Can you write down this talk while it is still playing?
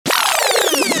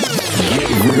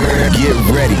Get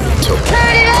ready to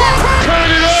turn it up!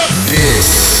 Turn it up!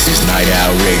 This is Night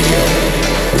Owl Radio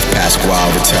with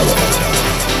Pasquale Vitello.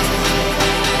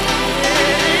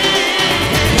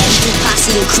 Every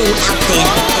posse and crew out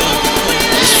there.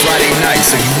 It's Friday night,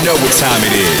 so you know what time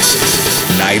it is.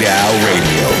 Night Owl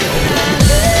Radio.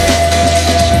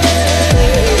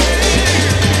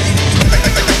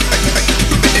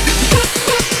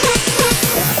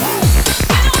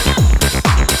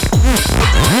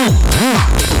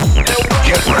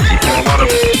 Get ready for a lot of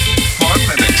fun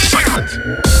and excitement.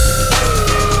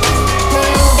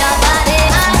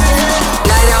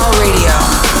 Night Owl Radio,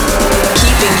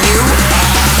 keeping you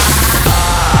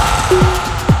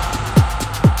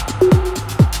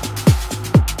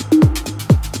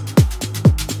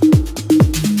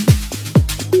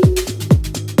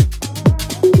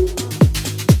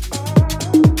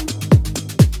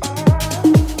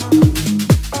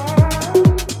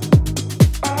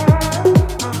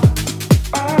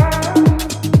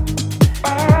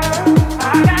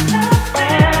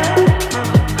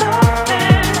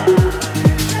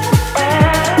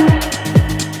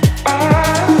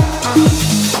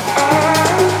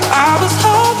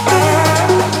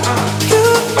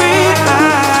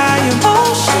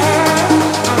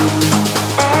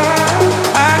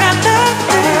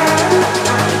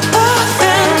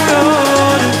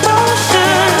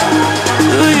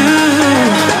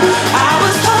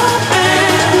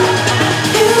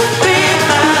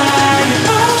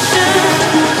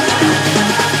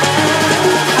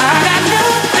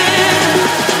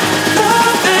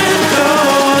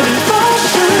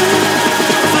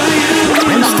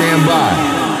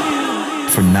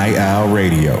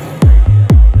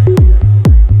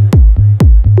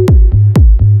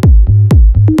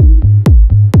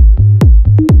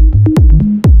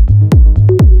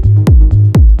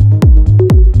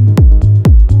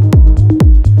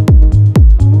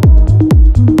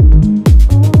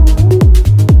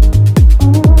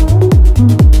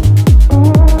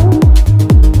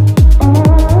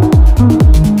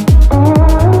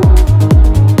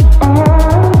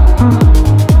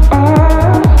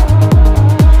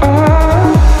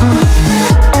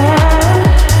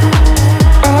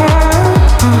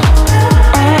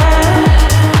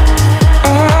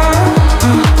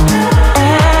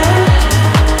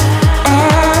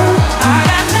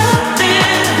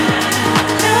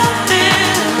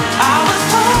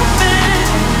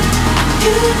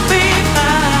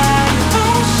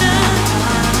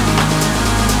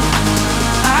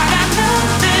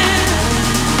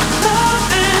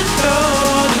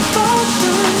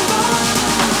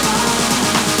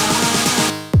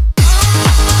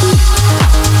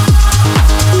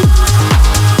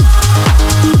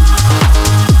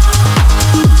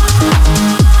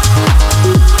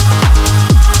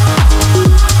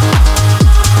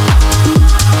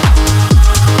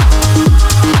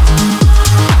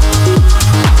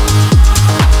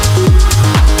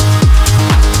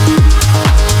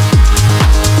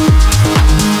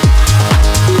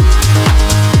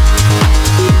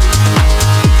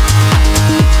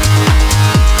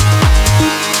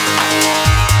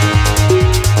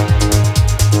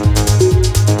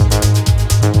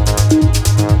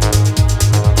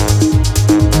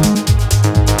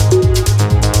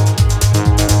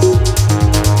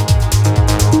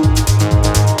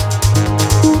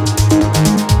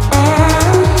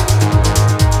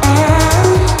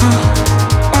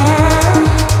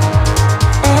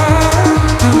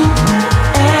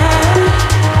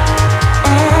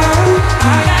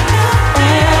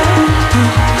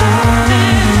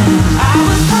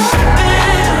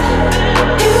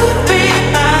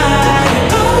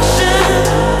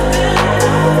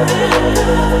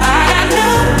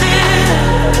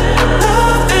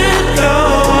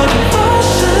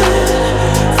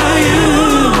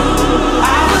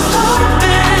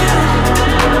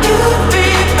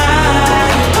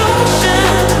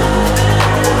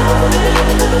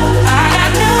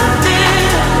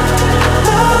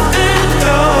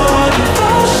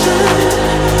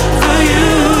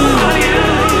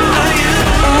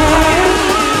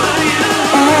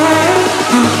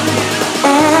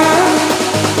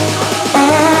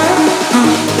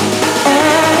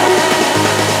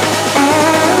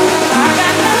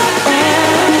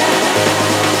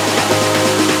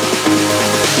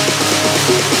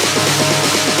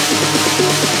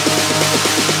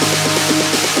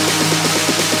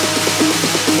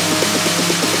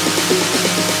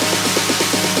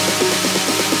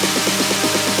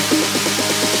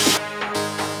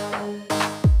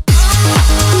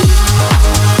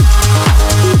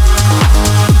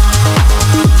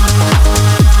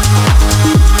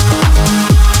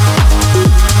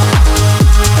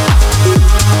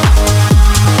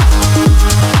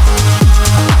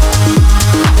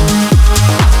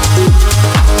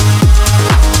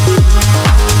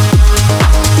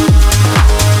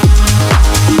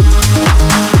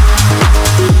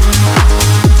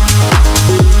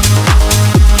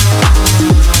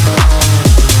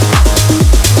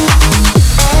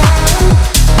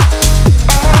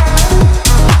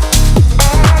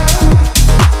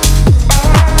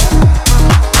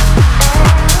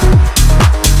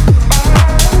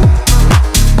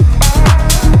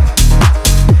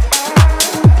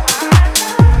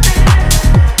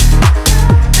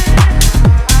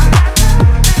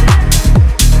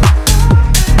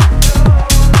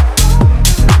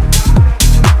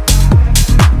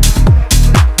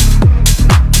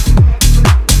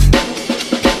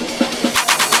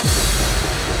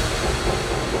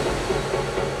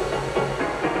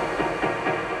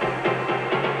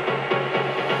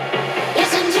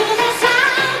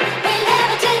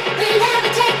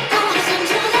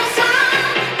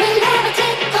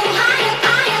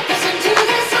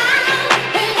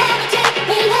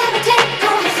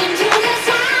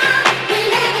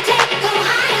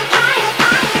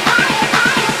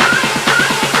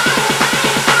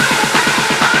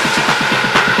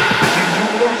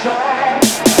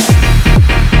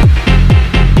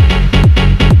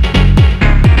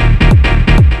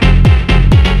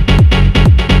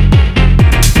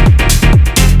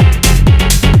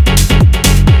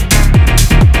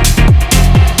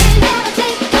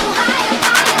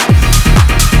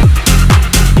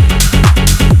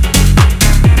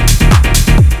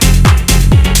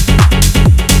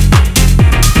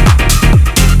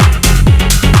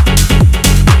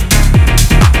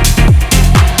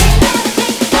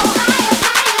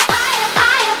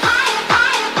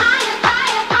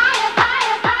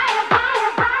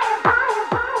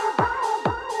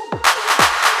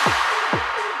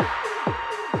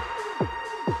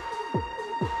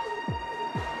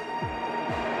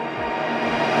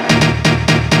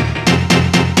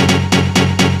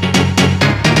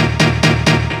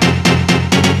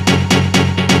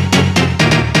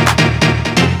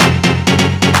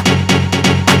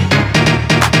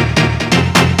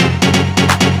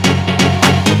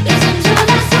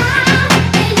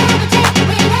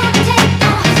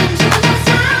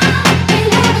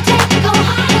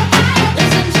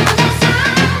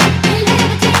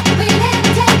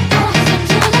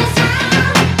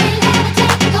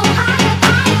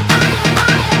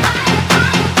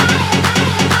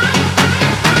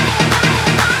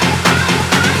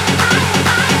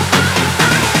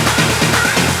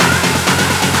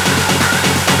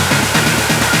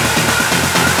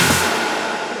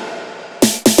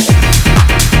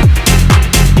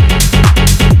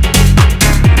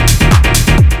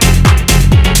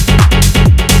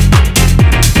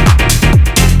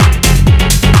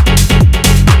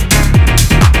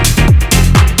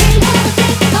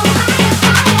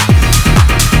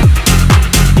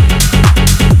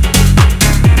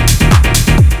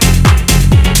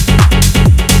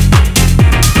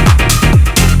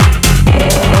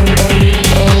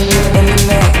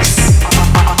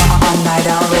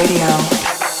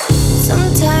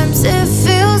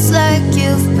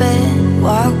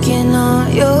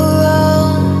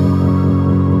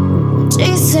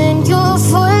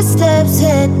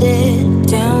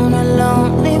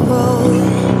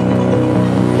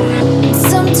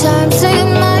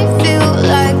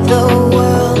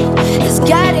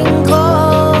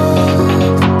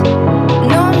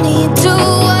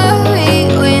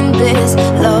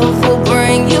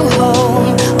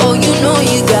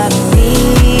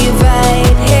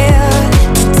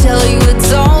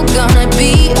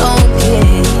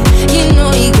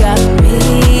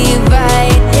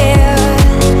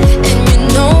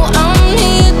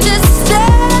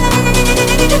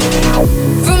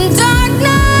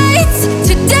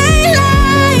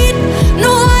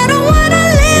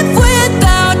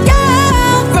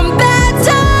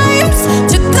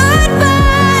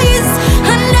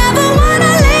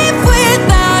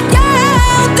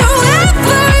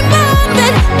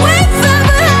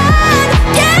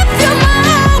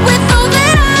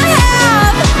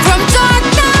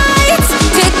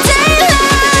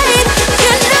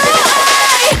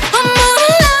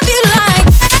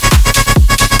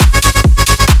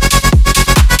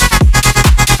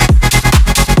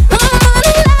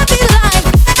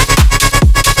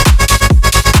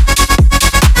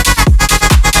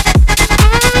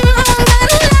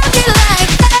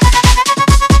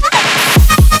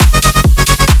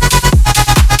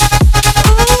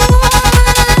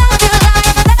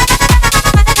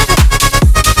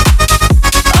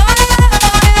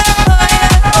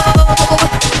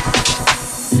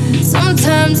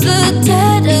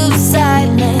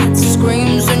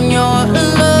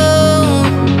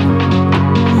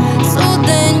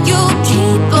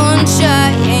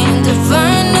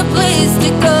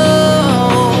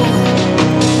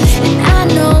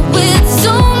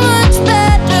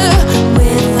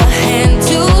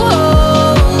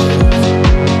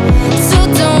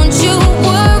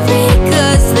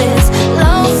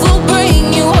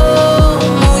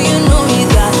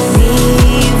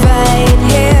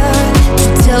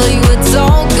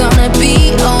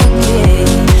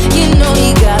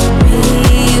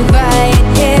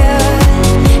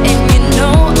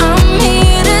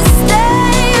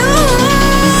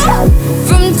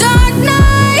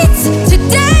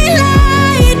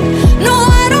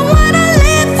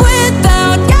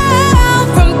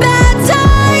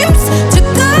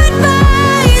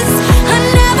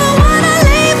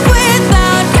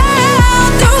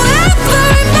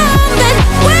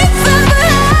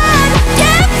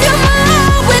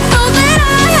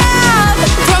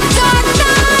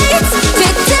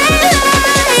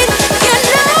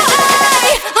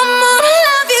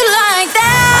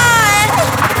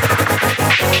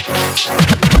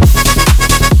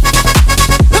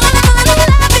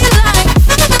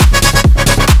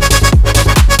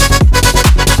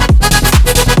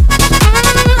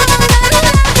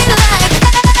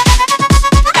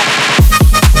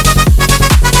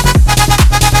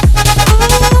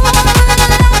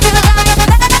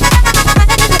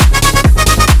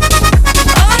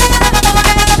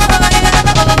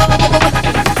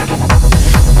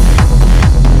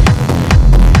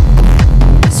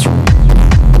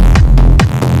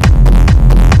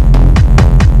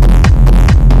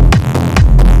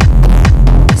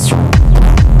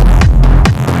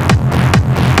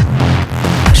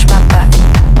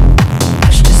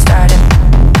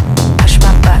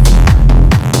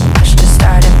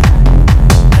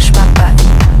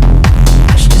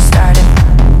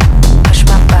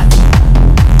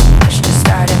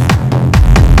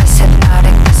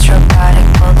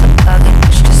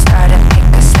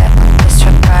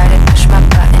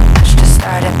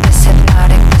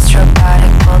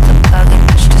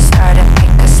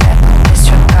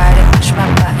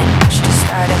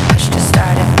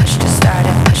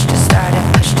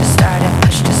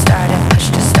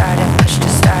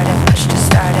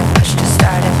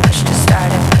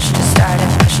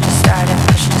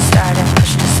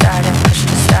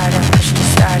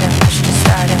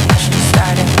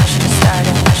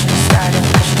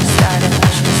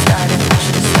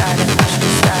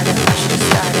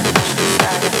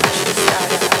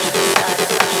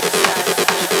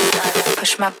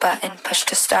button, push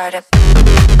to start it.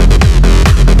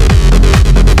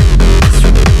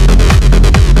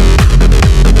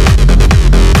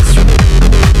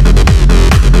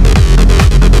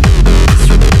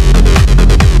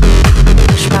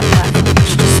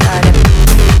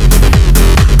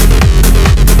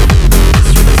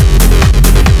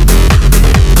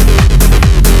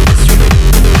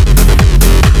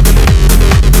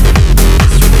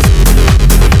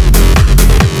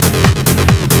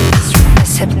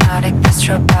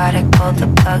 Pull the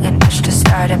plug and push to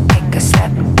start it. Take a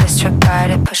step,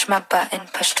 disregard it. Push my button,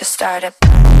 push to start it.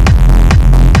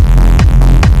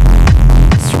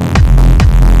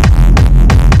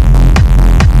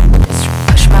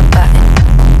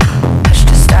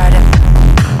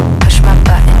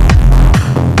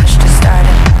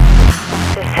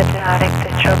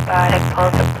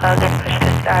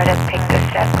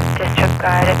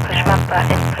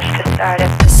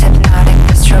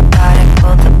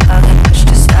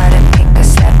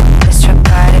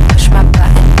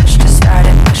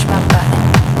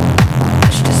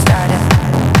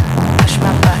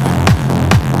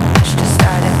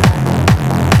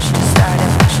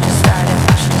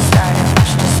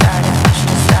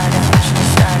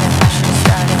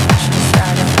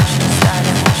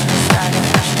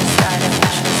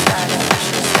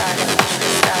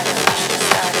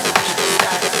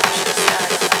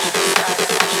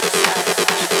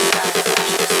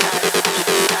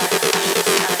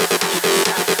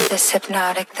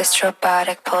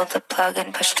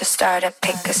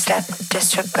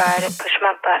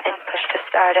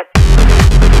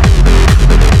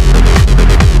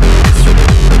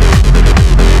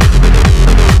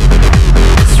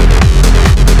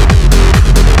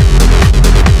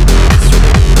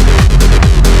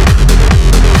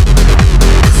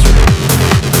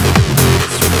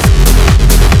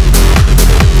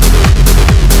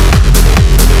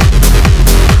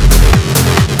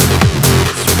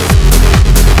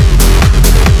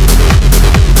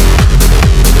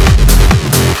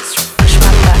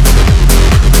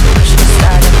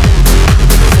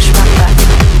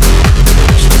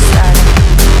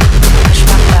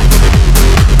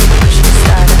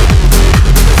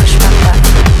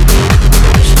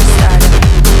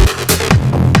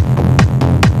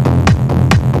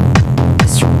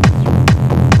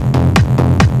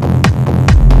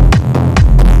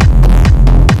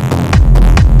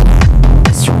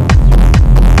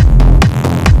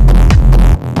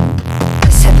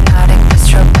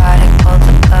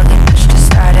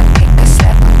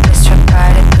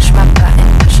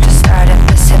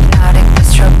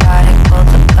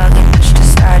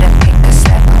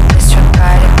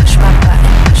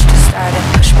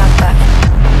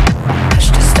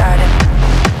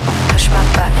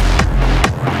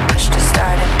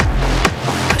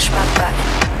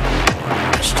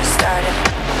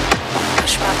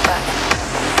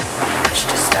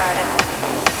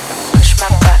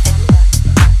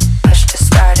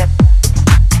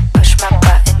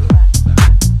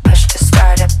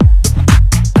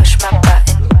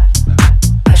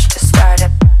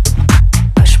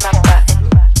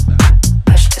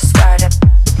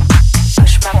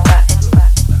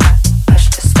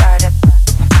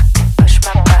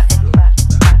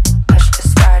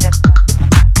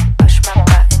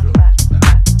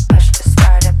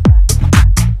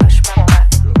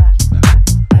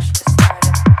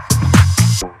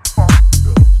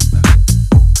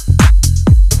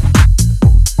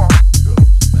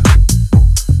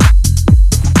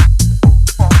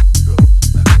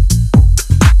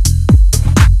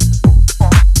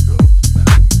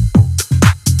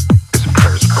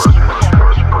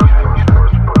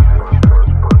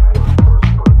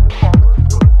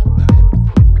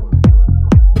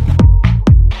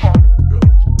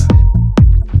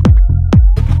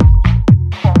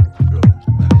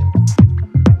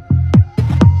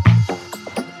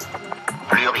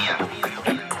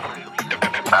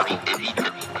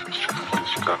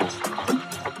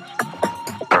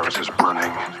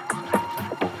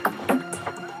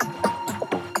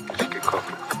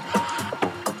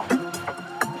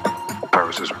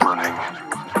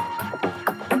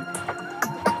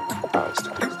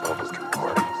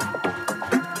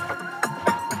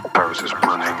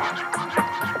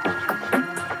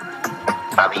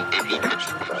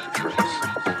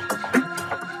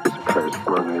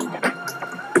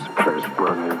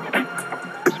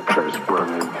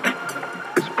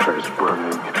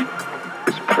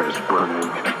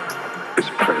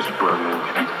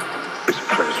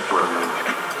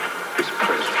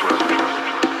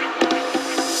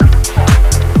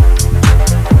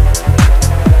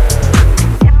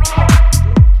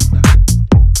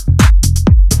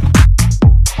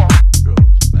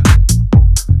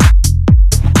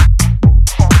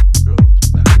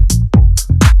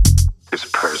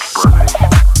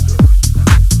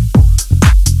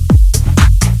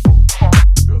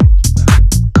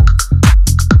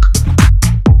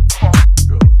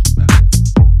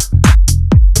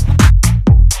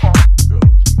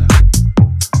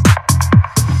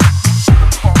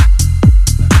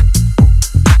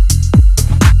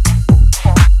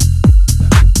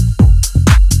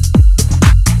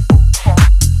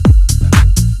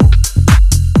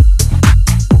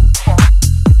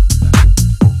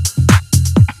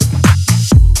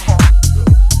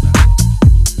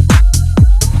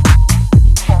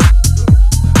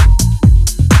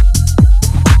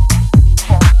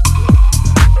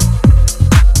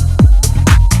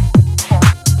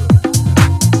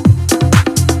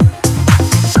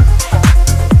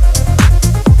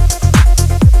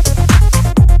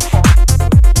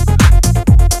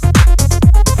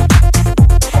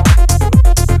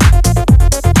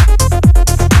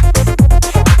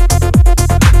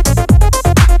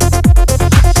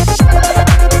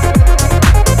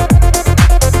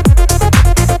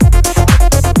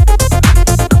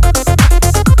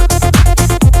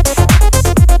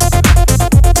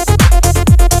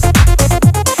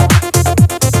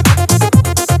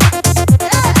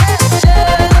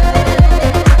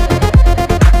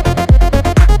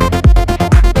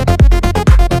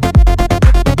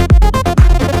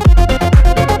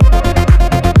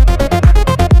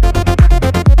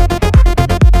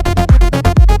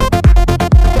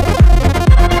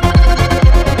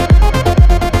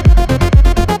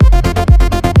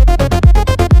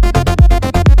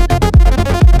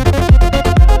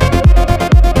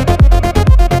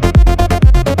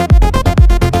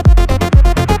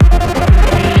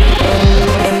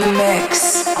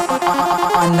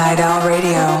 on Night Owl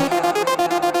Radio.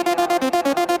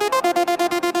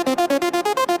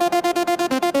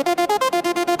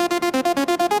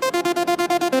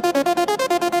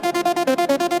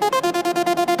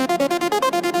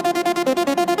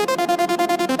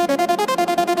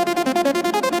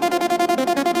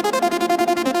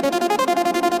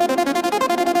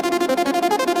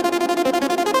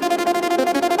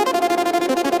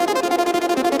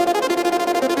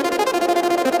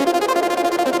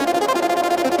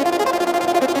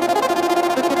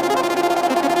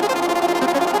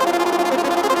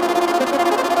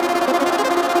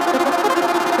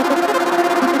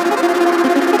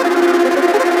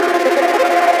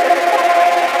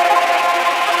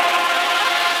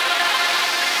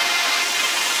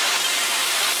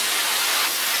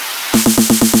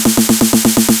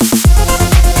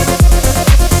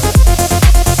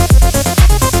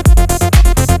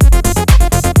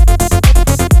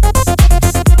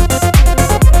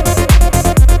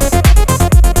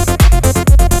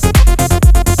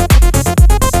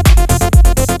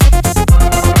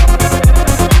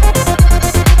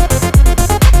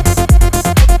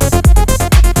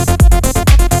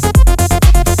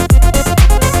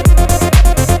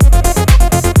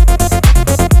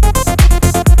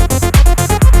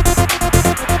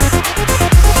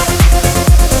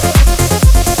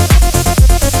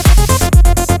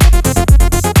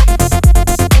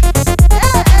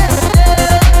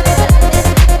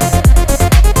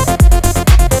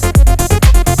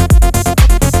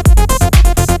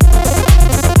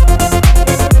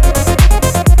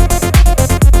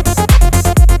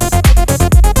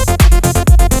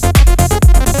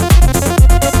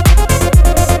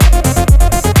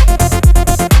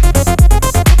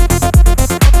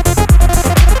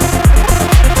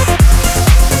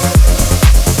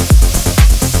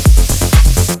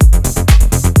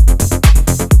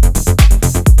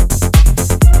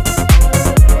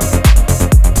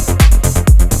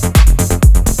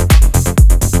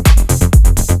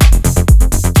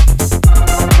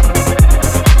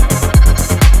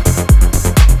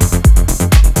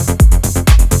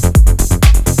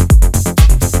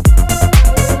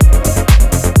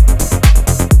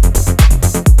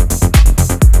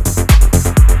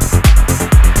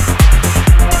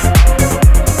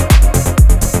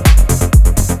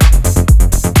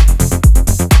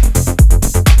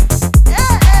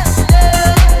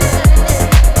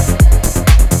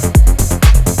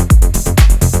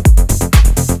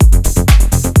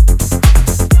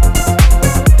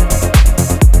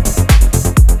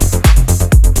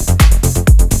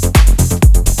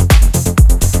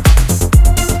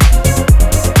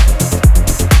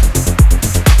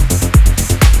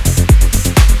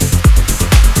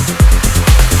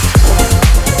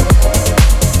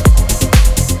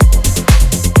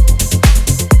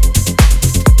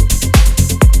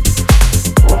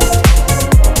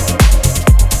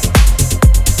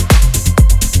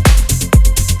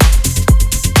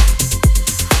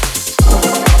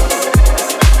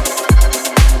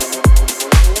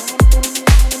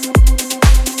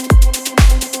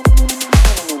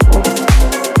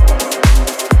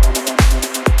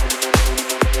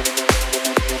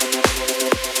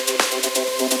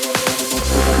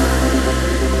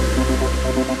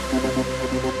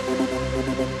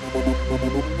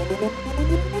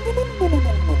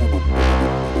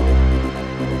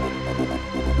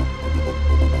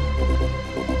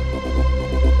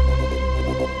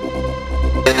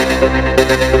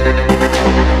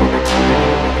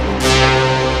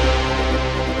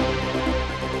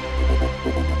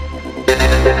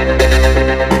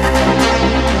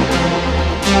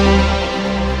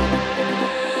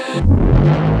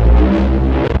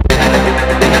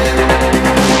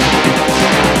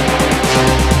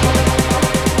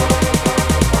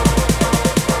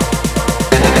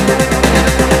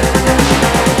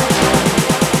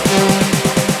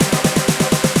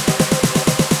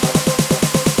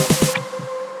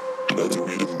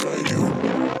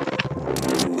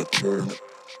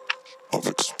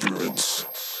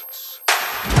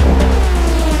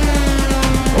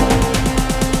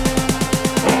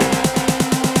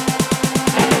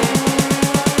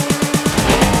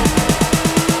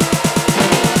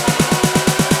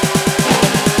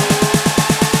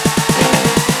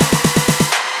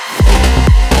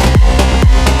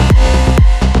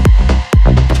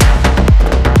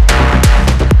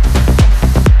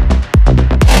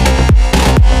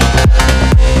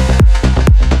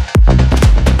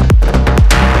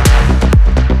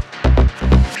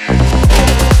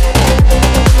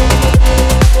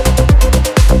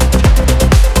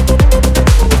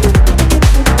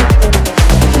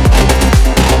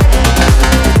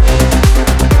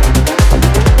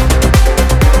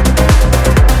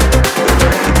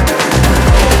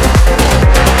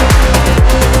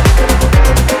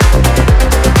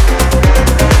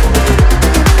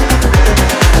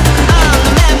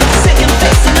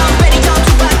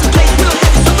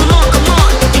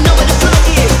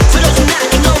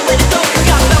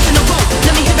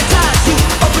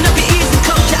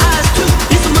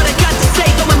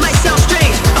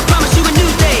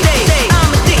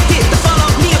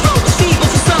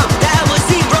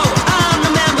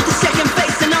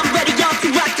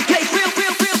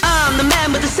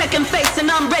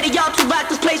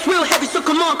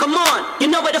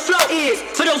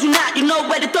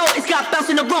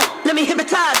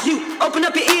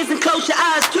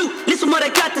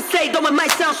 play, though it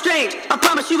might sound strange. I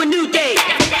promise you a new day.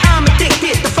 I'm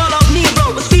addicted. The fall of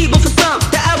Nero was feeble for some.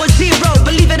 The hour zero,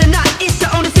 believe it or not, it's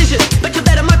your own decision. But you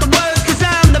better mark the words, cause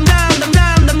I'm the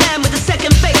man with the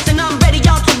second face. And I'm ready,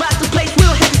 y'all, to rock the place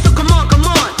real heavy. So come on, come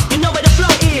on. You know where the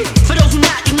flow is. For those who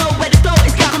not, you know where the door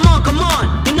is. Come on, come on.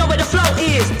 You know where the flow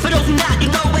is. For those who not, you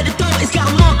know where the door is.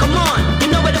 Come on, come on. You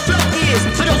know where the flow is.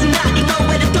 For those who not, you know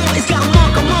where the door is. Come on,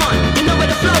 come on. You know where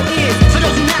the flow is. For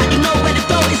those who not, you know where the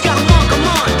door is. Come on, come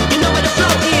on. You know where the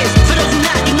flow is. For those who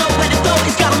not, you know where the door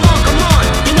is. Come on, come on.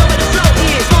 You know where the flow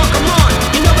is.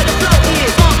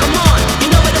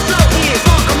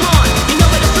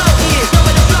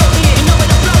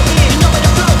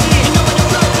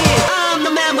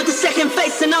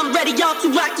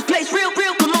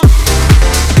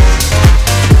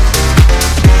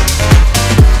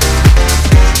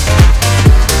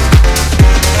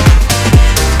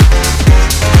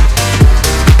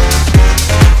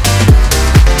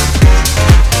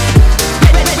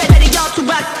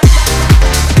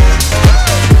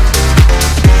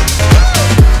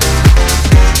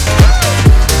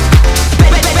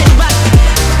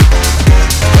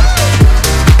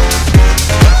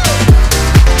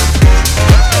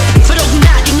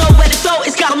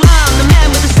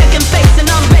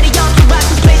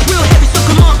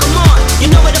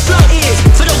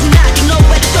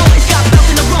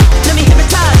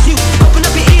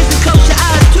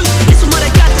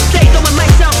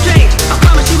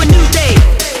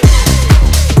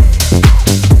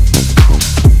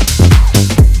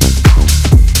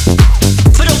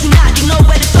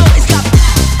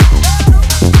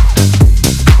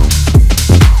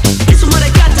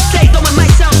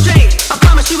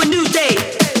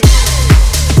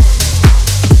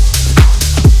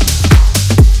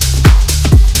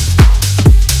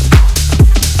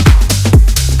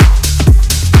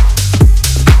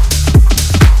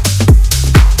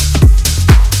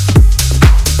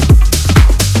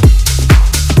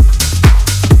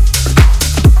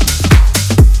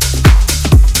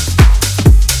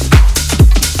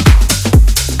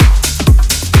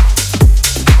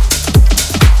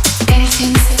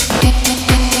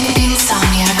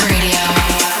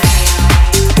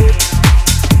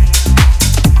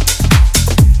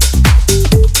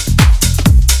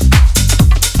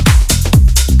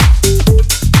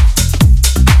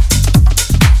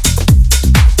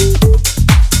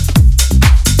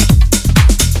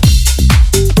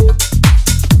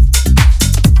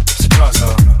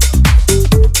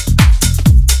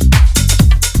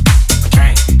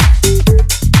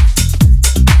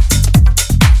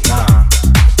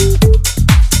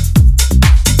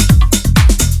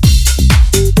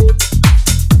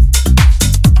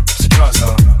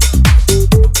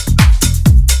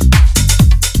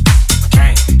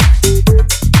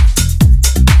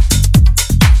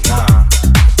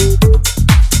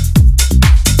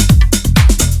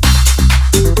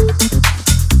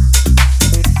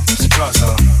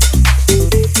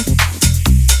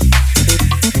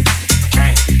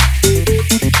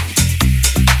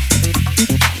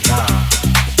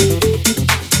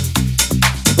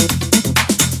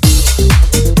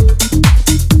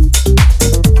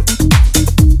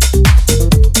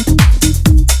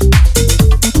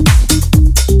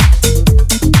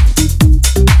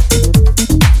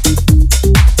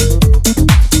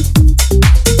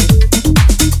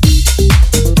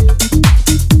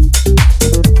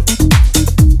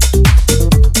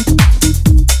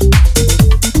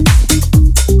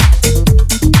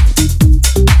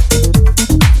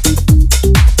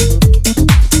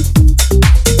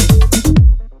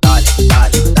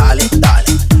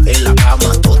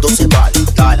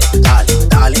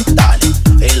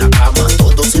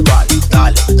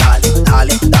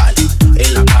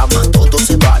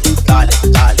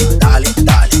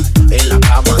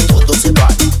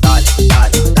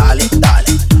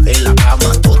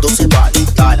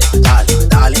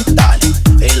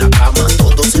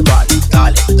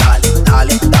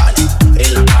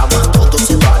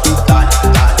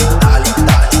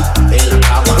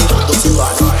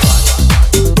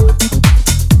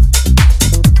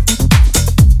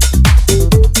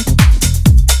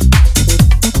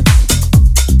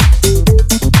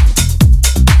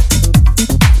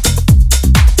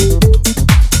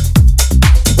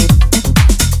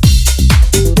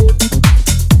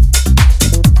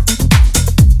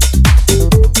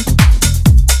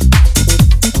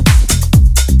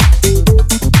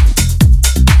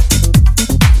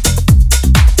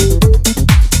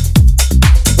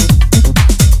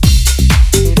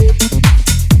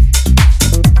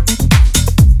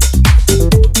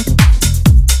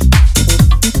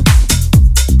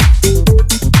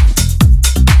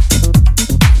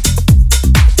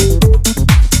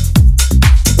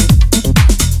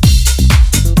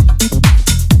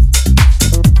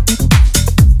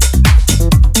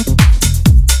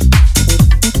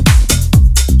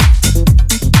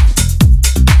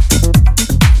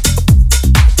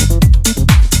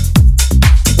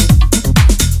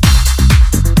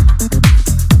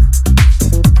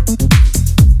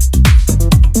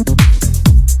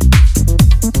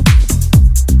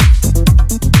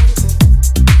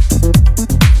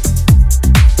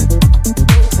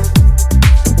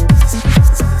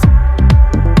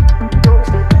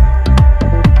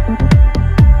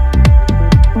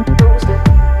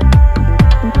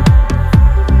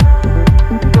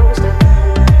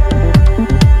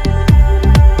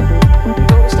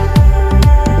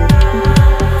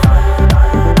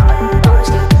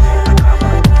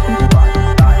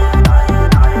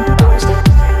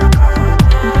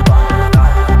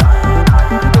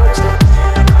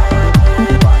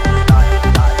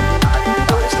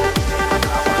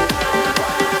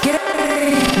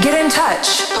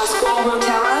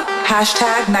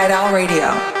 Night Owl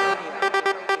Radio.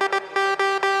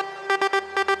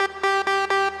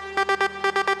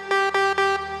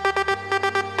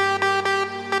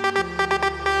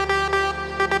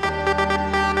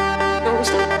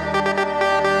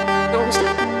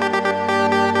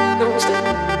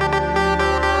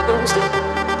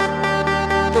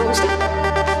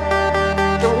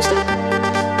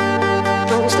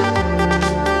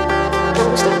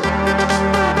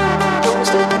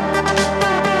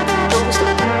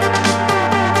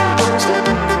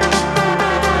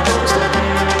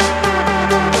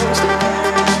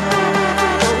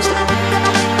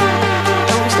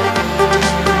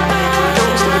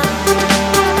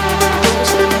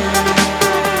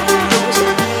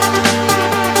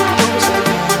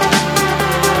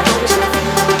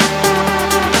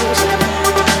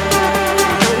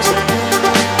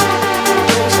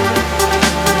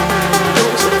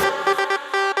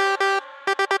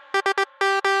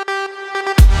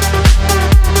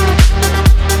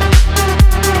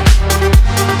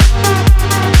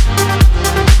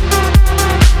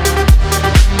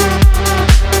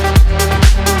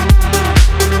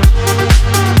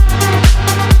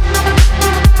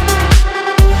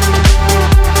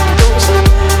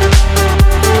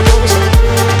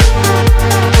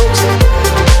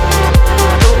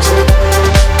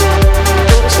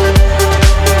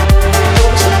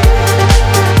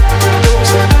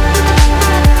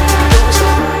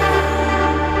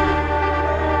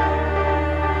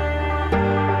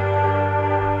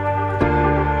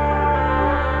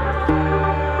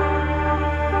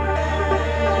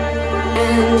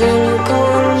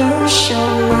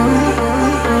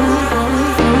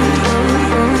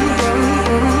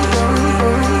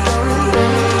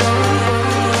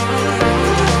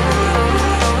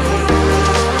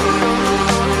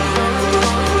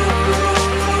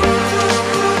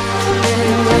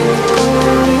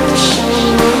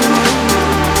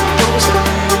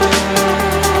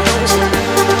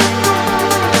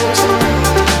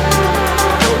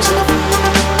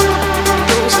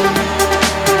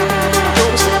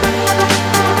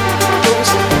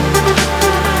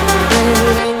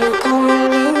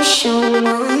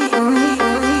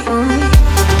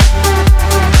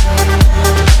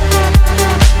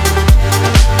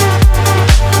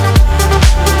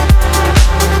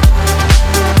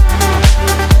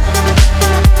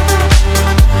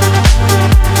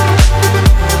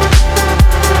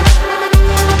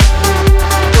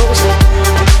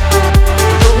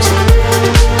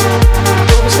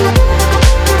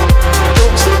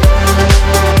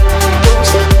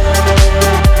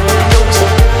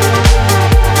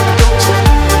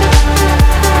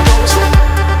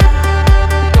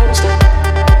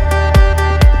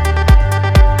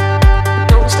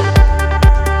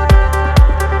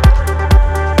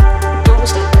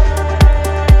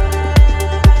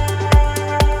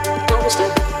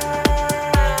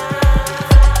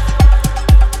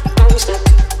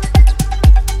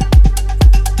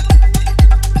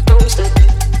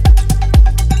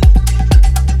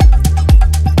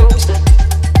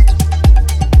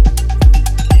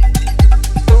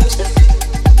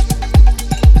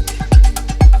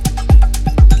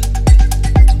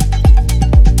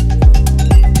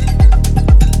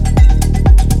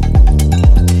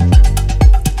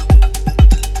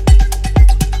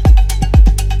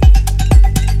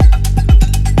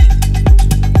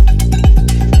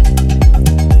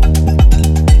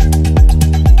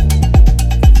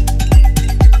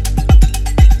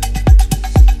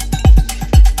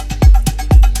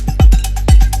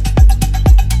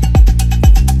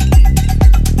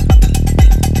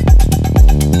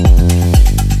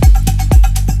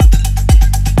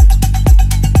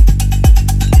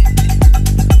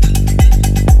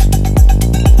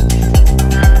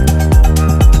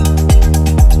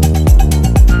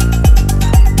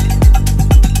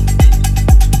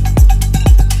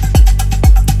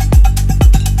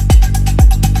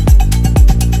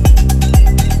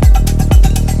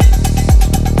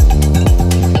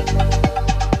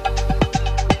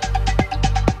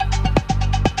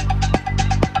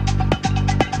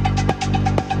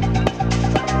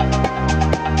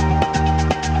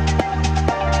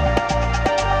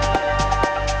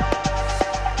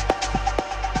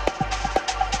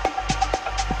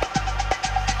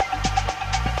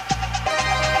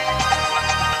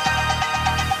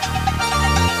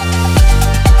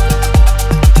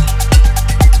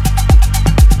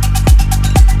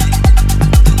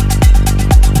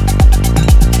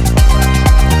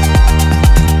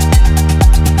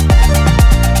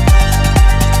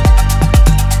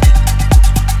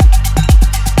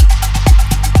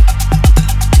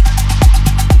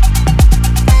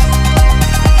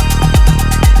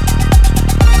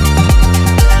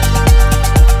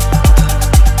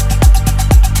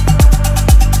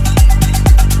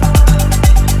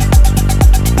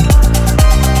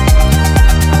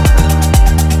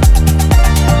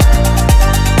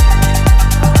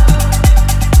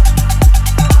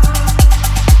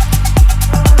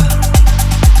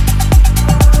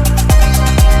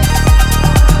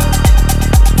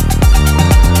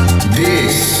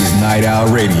 Night Owl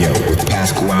Radio with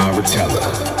Pasquale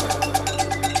Rotella.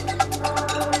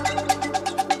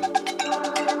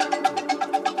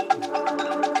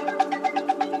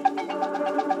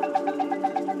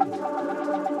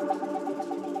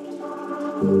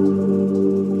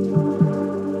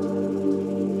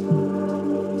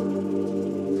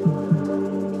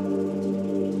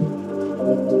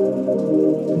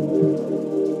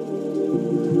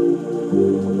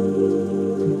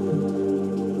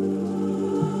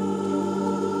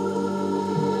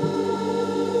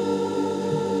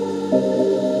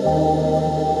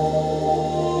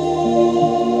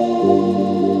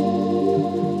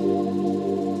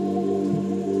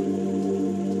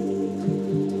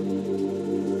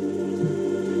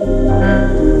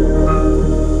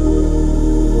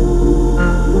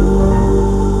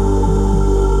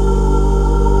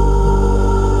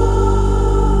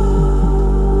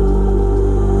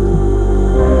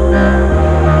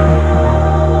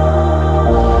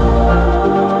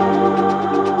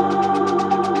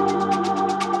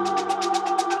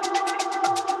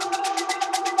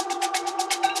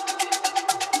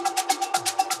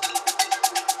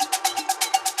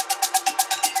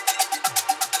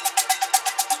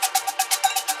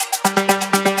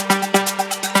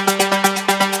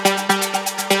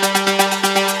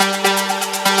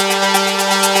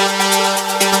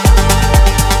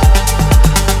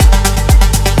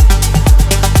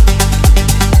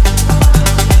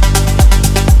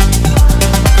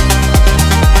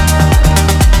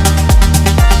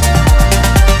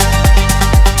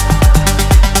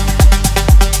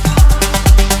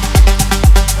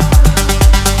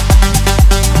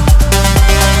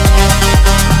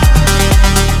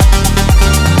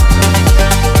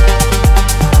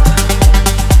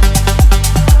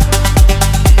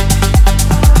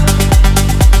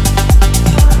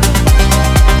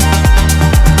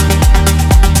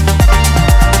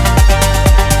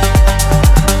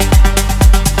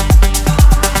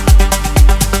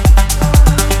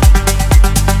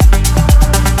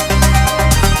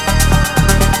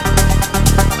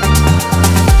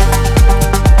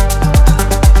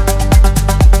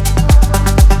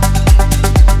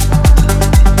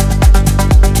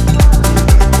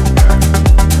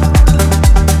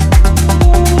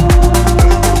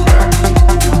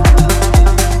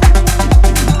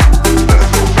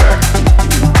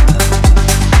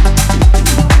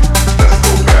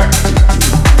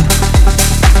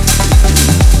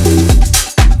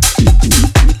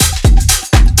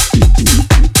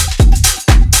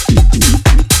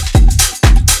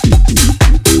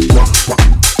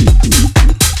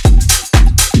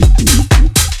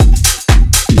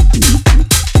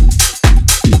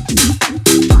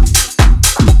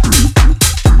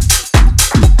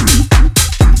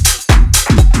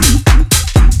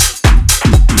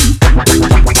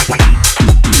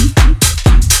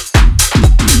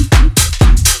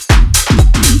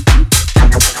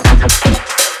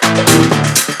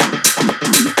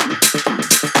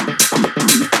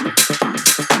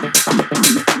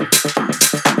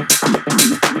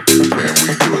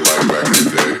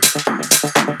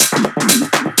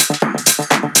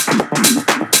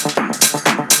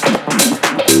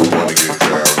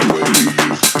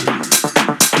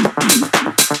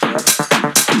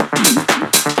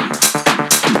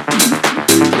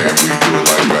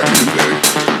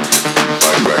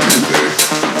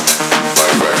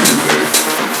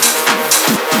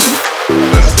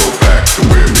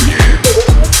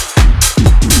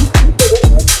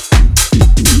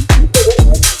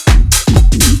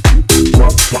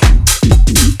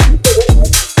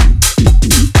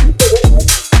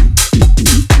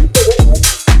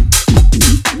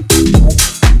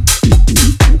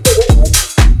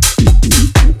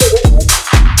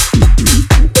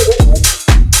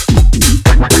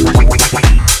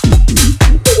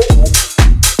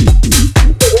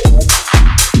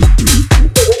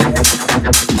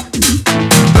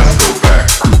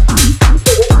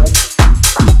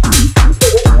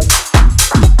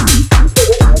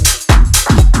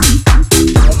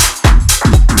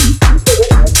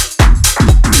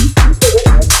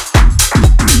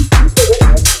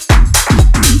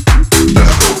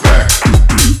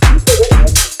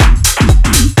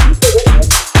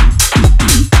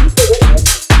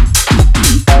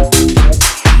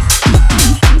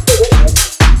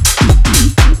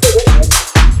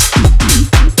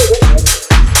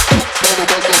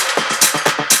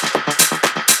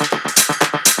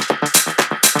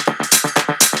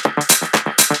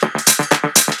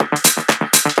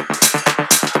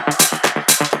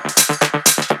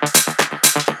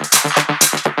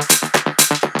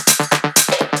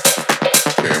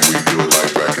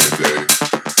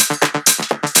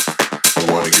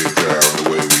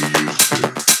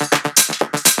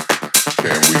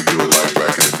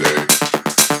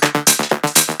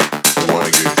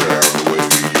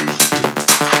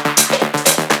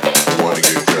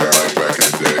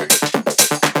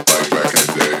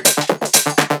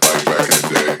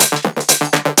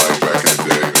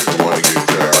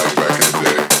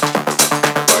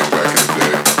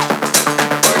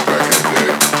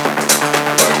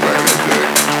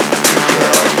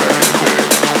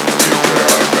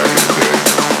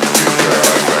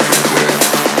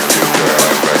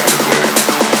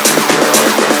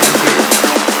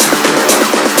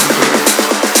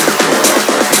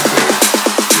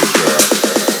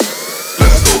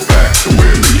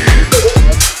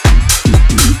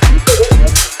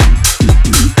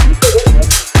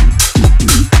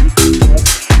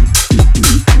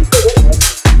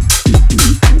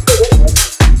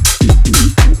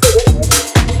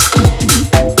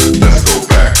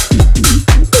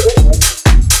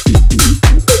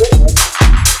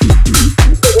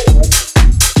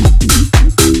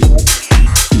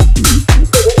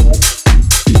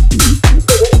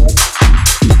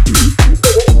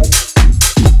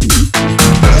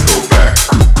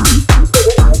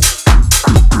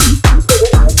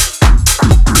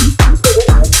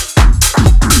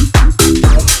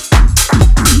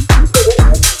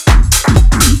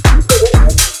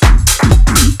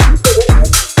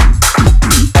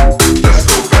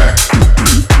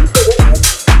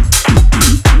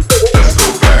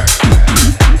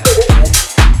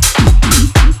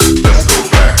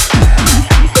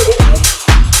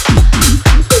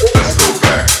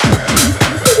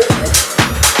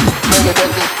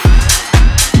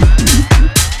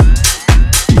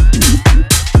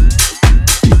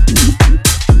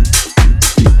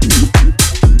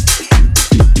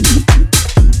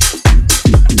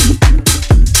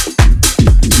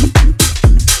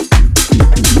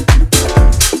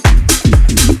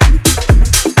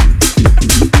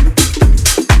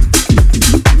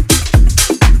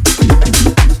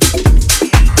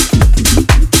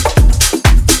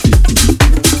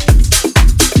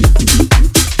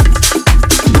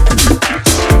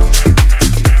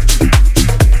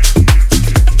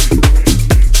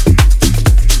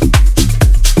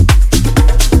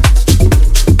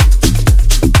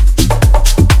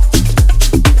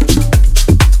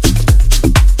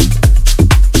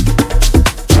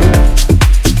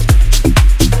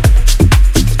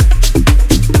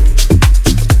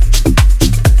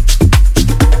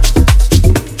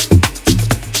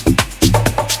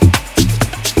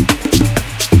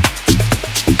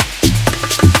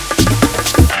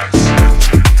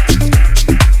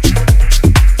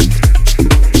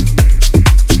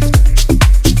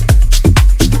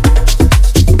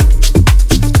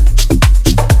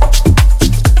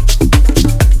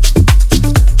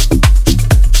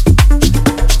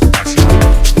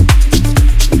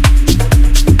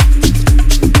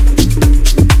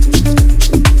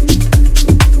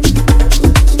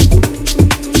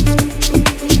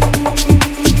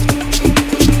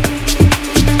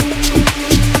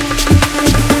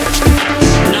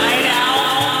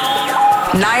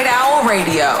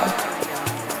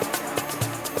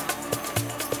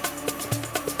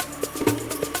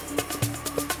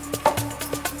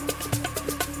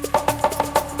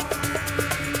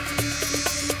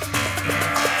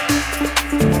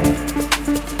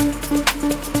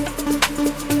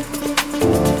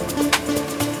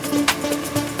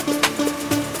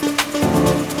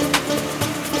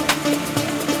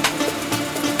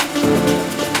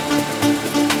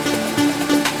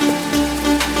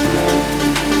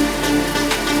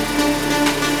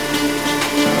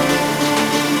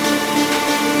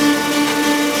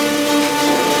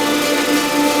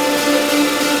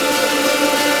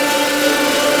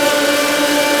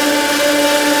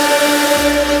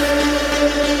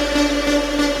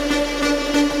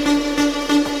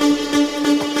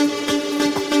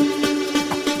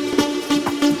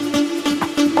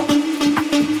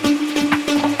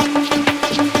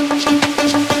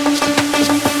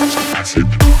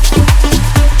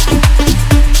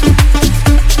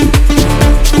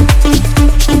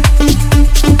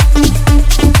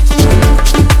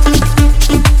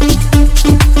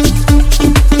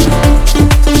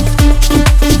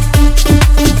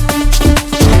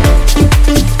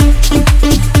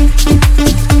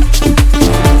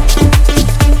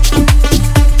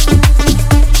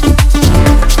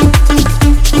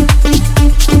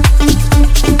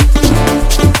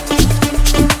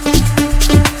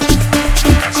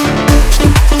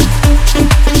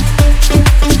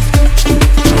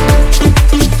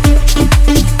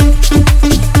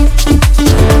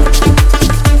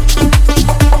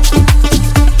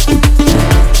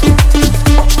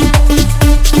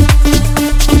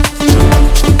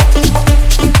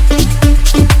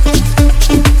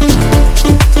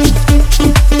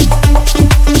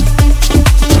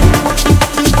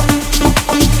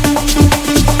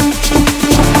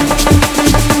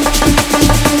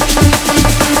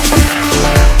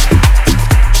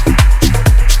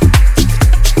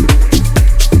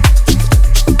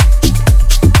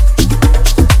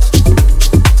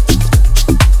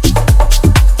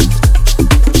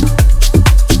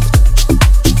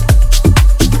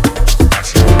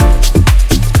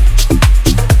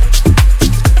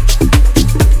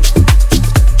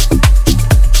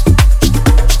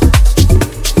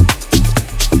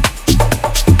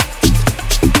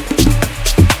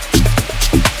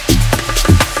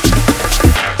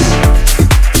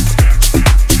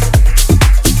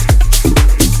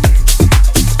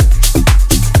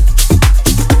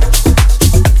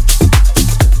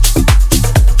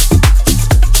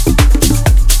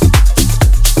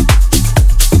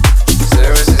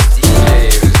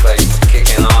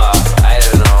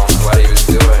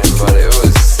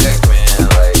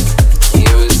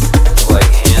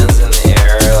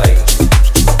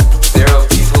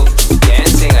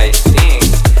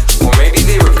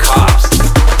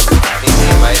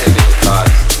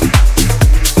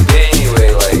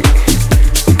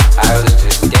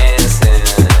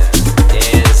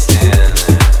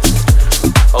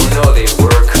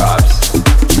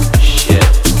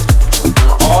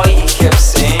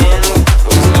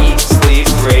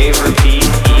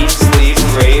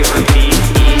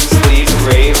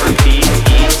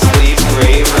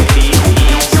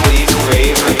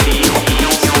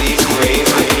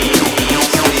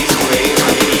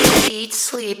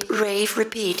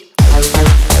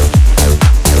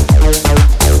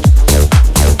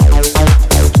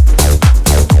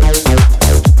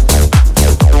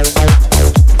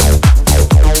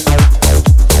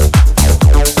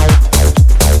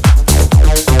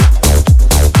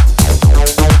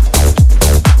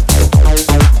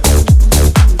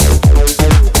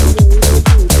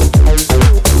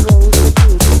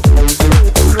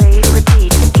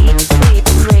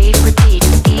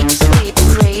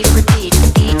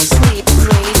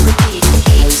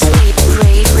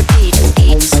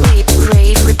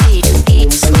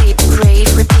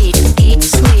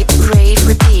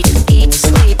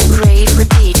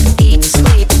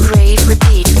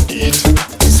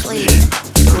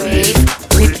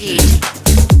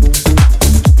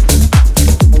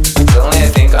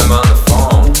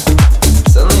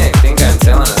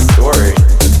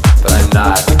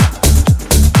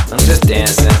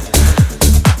 dancing.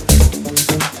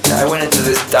 And I went into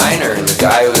this diner and the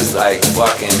guy was like,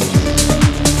 fucking,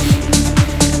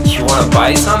 you wanna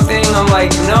buy something? I'm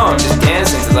like, no, I'm just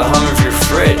dancing to the hum of your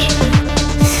fridge.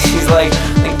 He's like,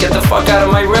 then get the fuck out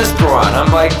of my restaurant.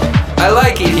 I'm like, I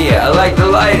like it here, I like the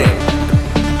lighting.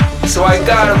 So I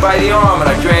got her by the arm and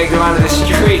I dragged her onto the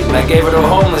street and I gave her to a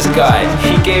homeless guy.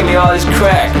 He gave me all his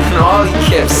crack and all he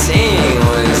kept saying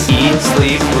was eat,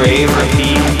 sleep, rave,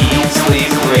 repeat, eat,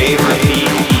 sleep, rave, repeat,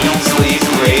 eat, sleep,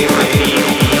 rave, repeat,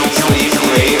 eat, sleep,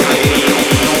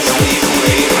 rave,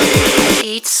 repeat,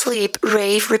 eat, sleep,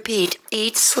 rave, repeat.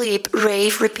 Eat, sleep,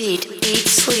 rave, repeat. Eat,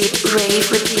 sleep,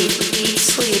 rave, repeat. Eat,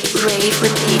 sleep, rave,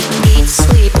 repeat. Eat,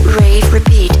 sleep, rave,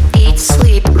 repeat. Eat,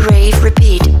 sleep, rave,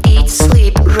 repeat. Eat,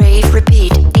 sleep, rave,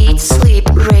 repeat. Eat, sleep,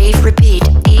 rave, repeat.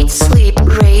 Eat, sleep,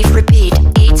 rave, repeat.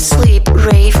 Eat, sleep,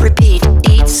 rave, repeat.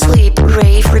 Eat, sleep,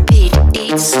 rave, repeat. Eat, sleep, rave, repeat.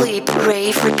 Eat, sleep,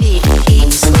 rave, repeat.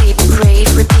 Eat, sleep,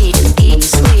 rave, repeat. Eat,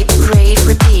 sleep, rave,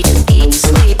 repeat. Eat,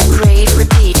 sleep, rave,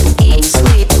 repeat. Eat,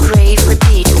 sleep, rave,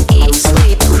 repeat. Eat,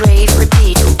 sleep, rave, repeat.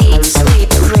 Eat, sleep,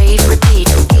 rave,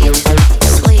 repeat.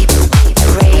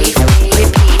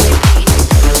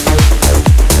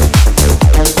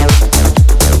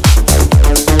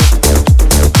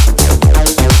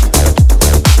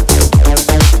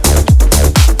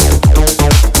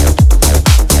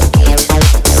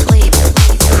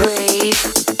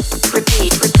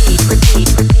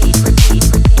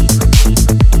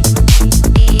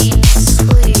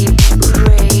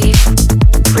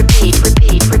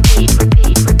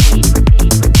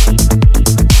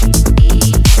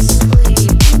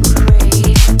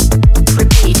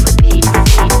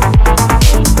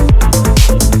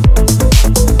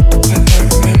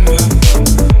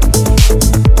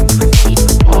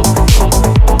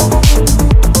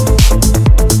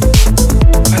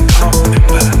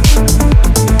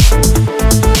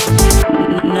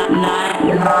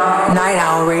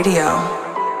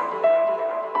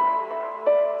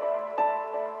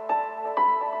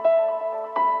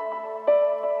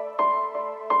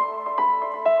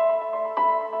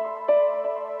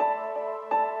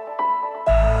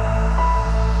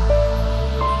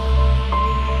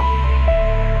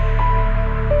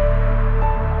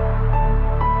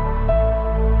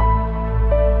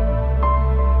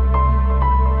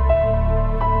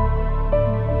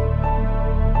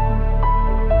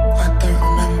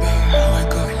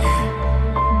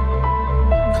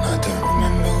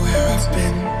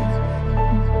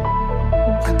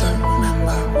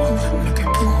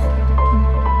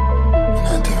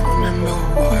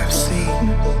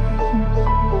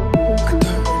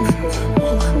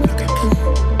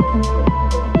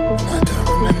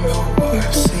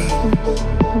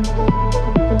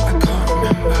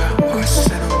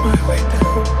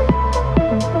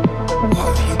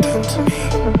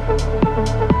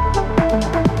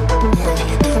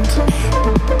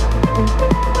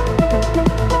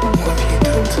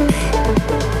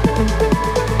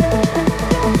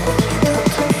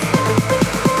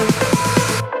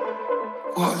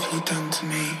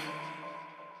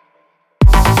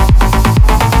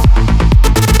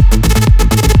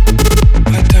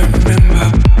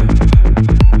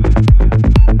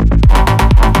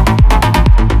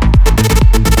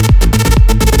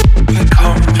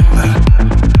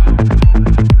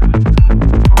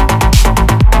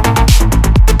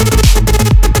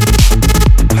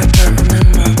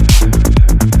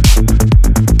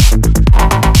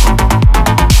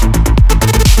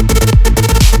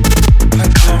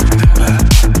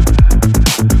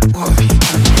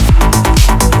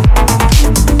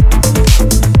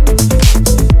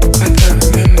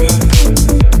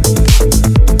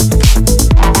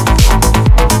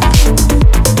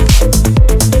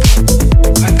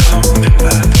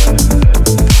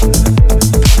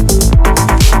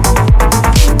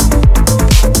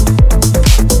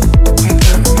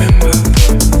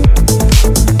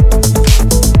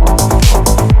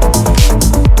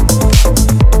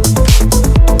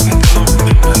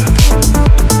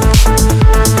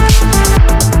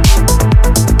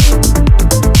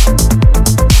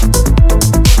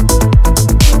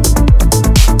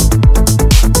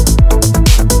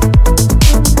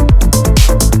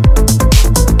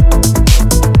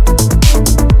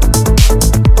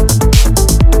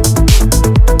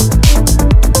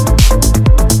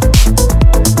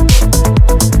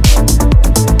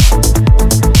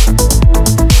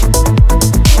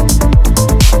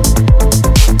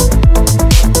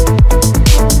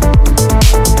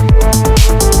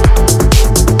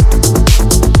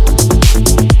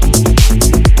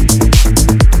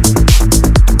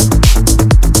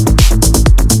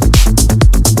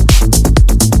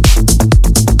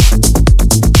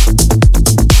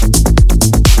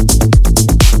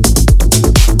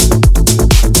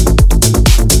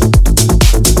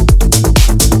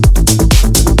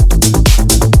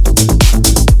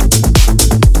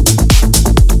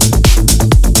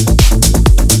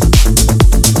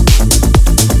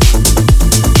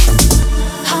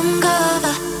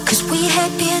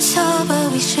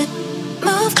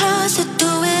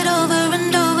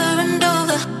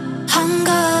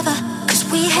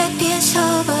 happy and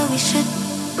sober, we should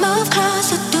move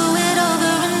closer, do it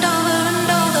over and over and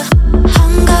over.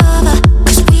 Hungover,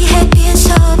 'cause we happy and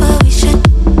sober, we should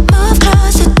move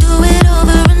closer, do it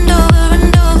over and over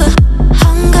and over.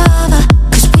 Hungover,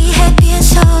 'cause we happy and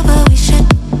sober, we should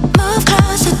move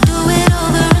closer, do it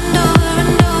over and over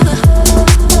and over.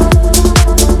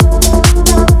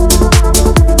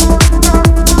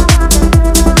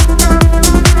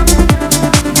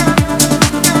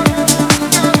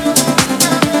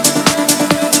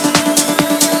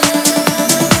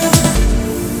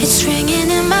 It's ringing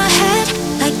in my head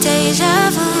like deja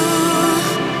vu.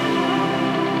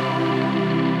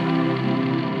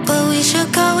 But we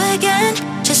should go again,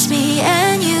 just me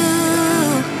and you.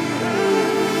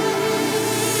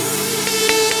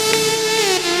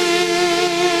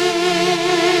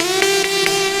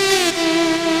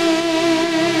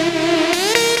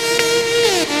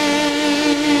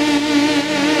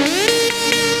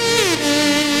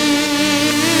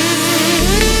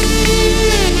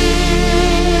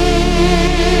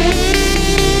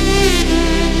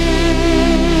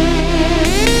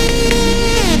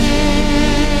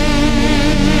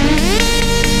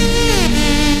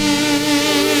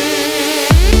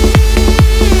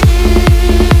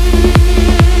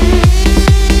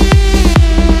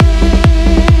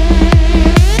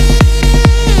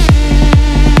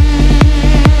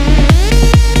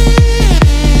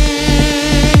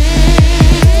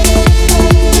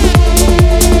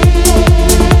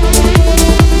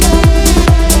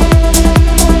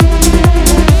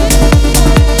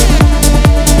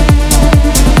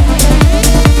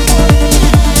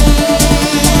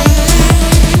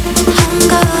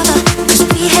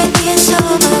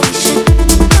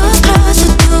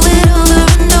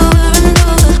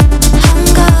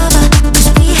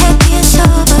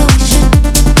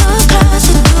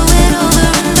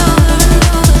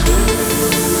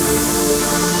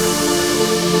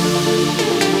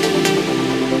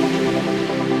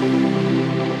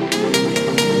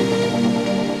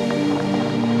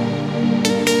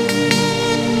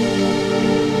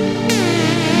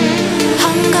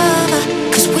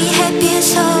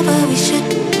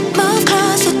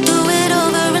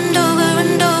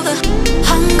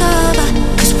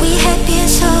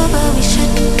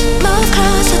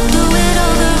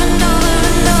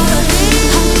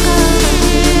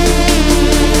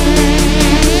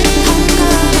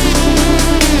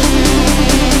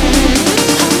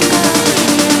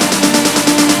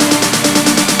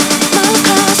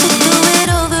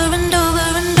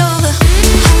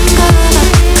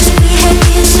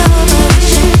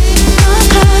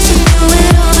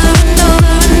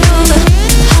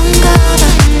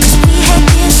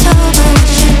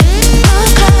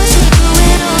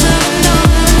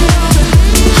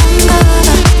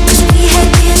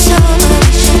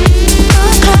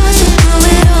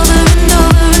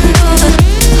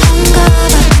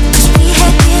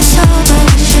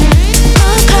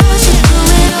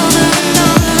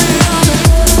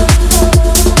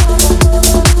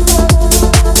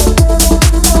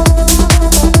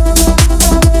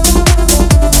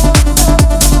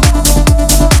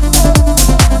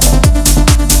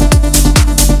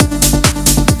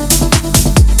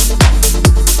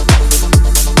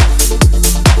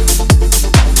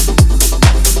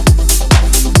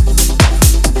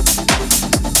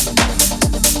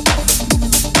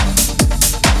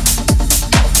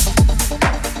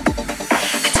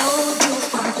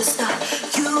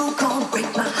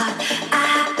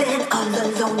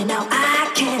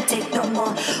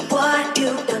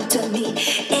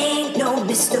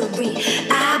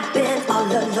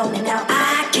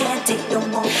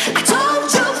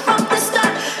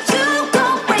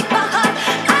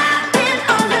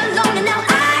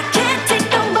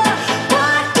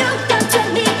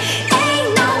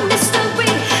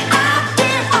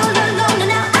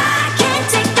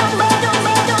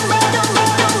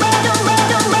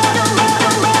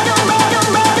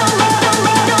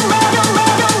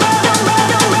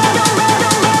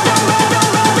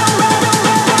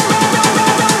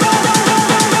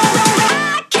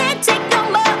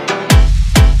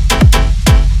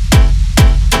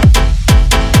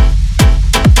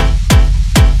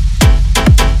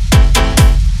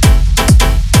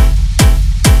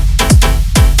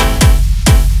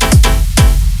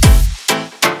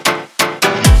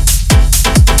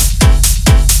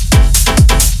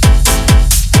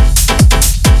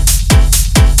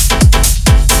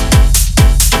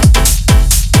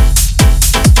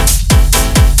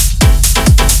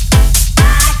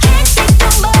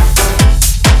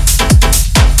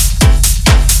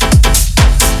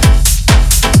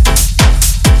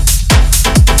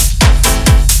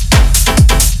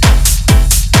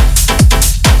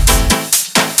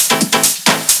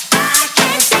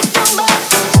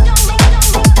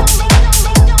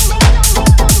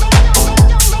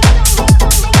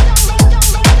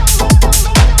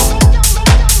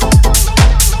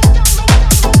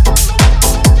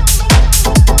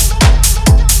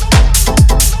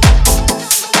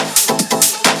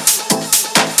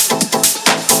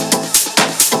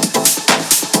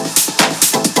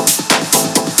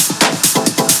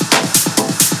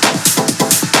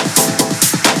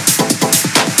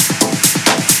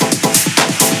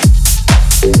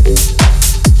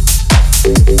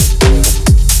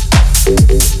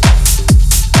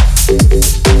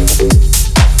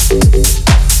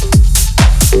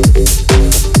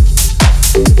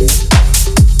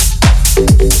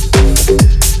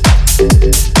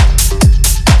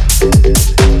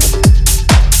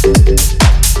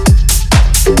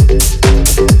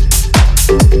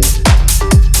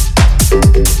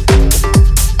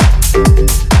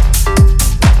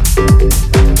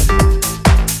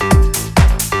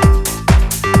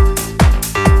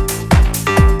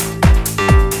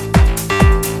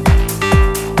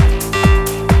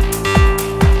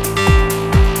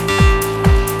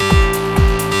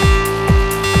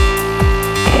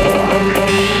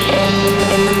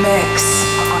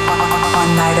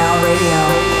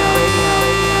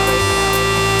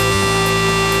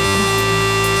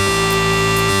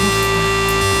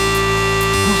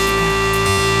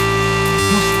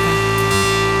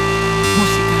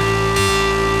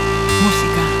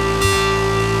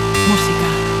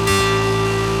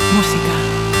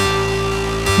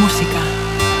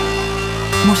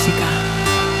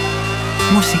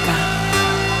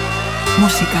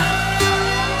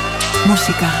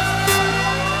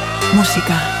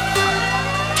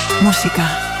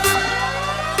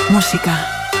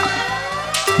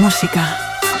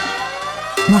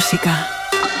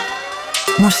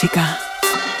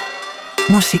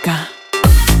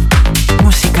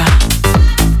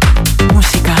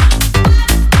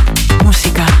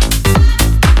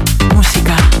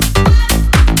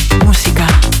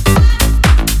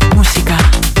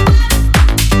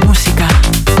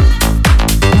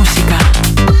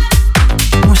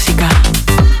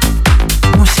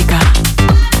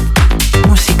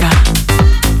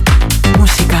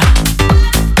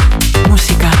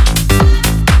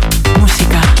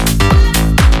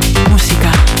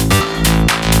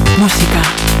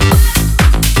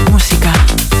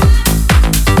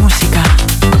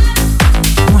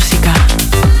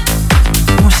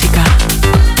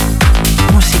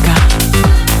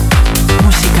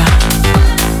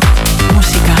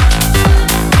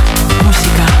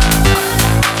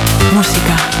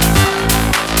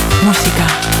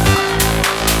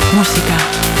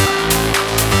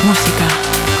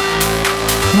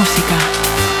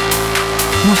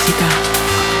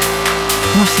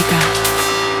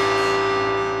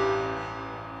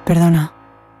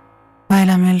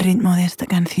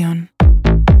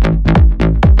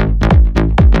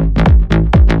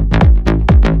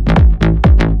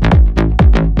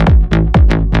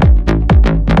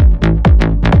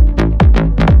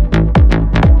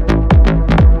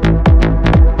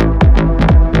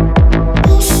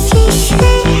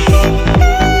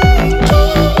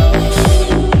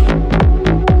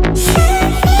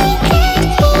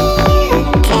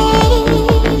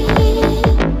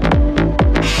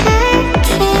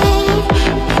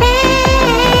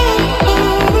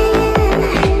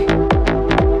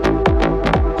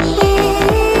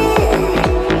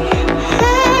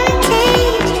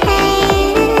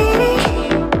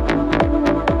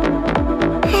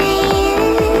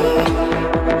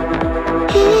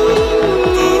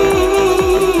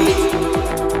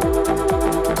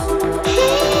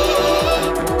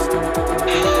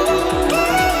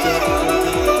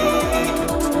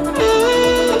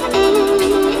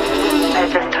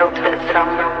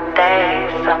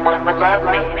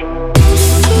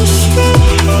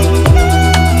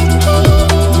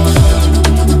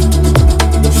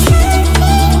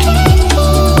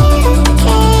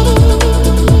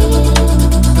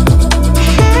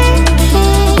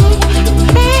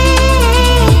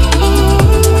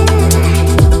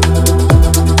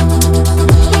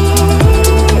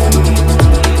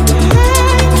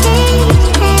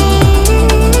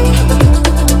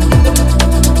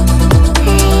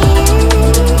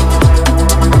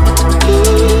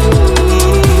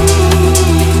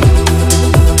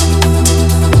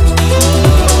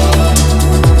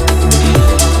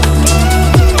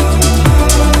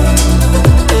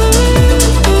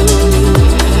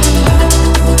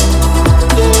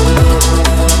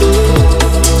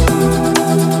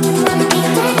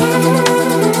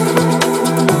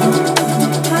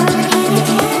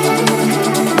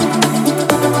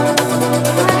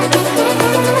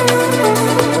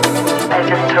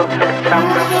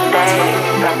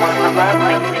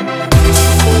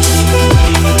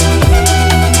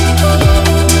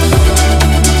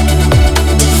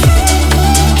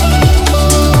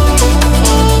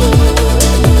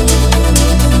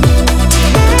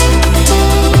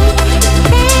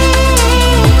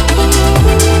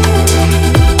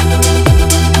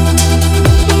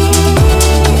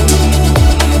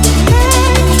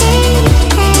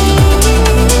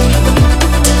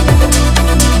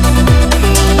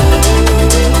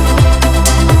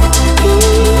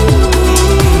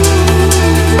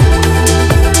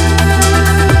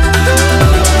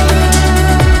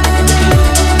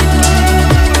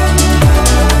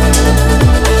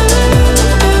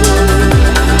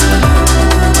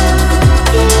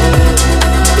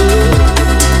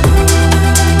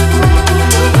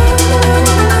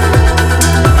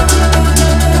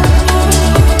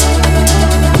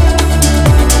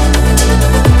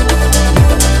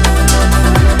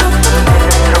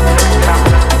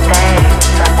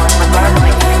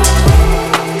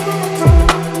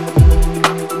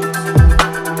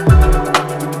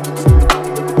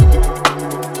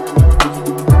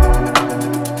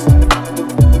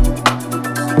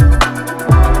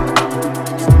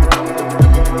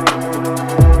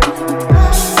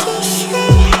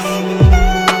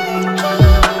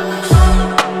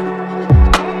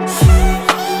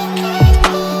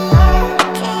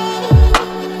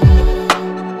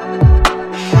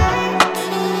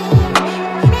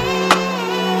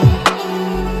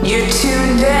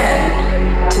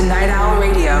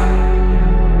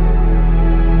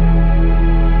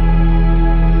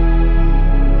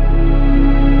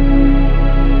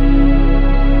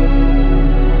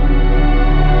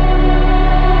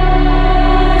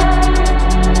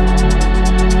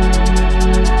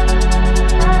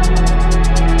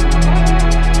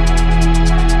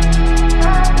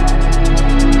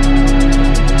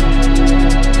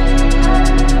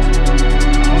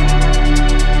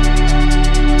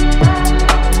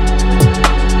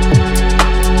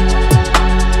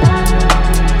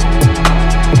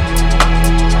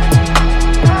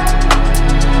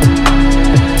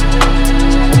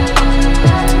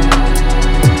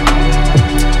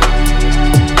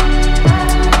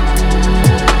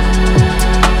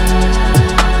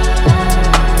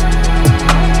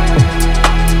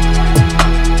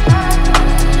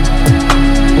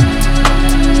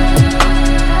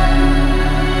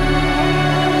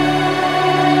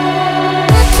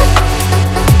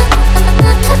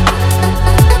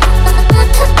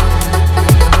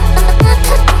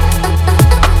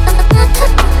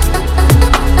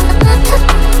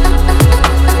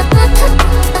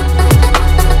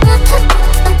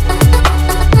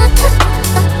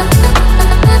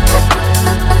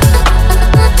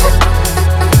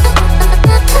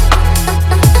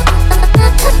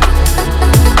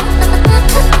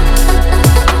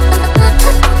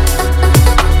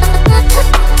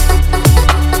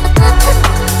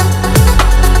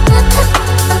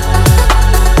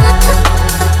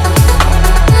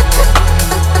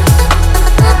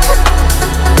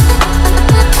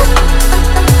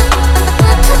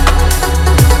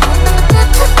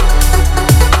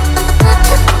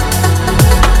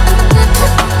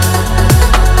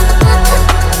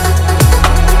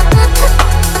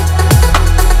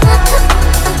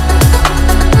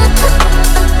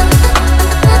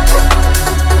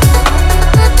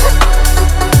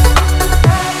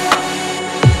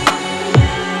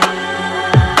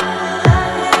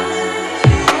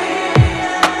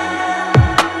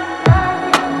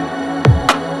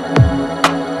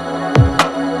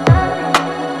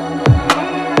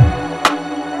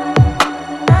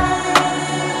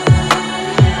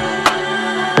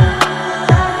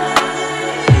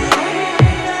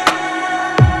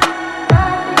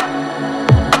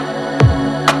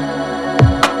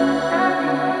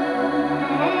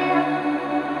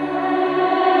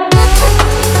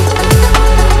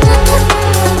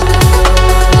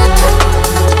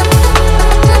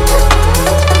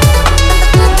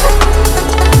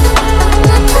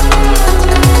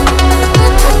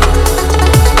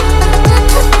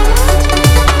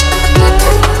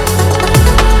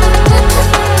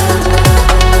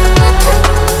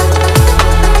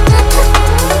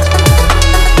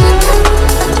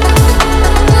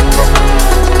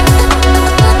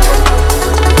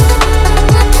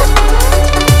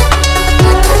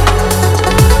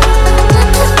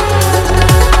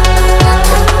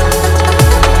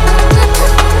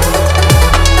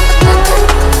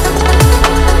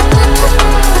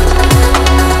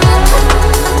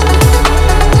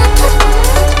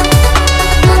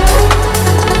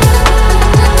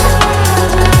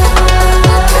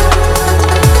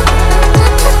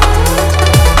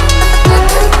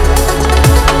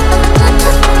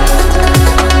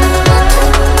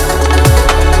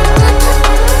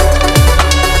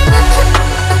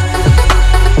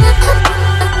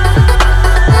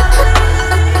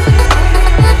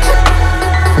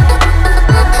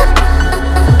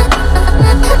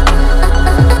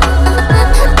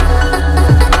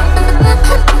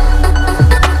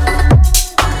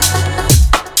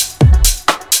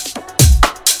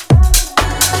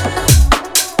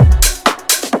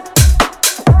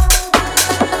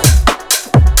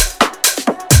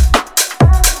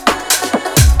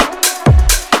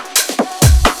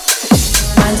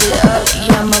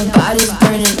 body's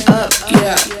burning up,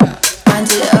 yeah.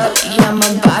 Wind it up, yeah,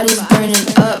 my body's burning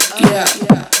up, yeah.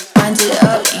 Wind it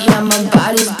up, yeah, my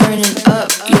body's burning up,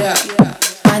 yeah.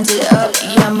 Wind it up,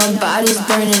 yeah, my body's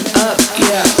burning up,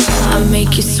 yeah. I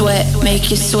make you sweat, make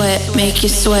you sweat, make you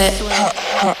sweat.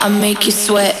 I make you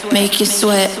sweat, make you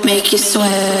sweat, make you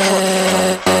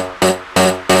sweat.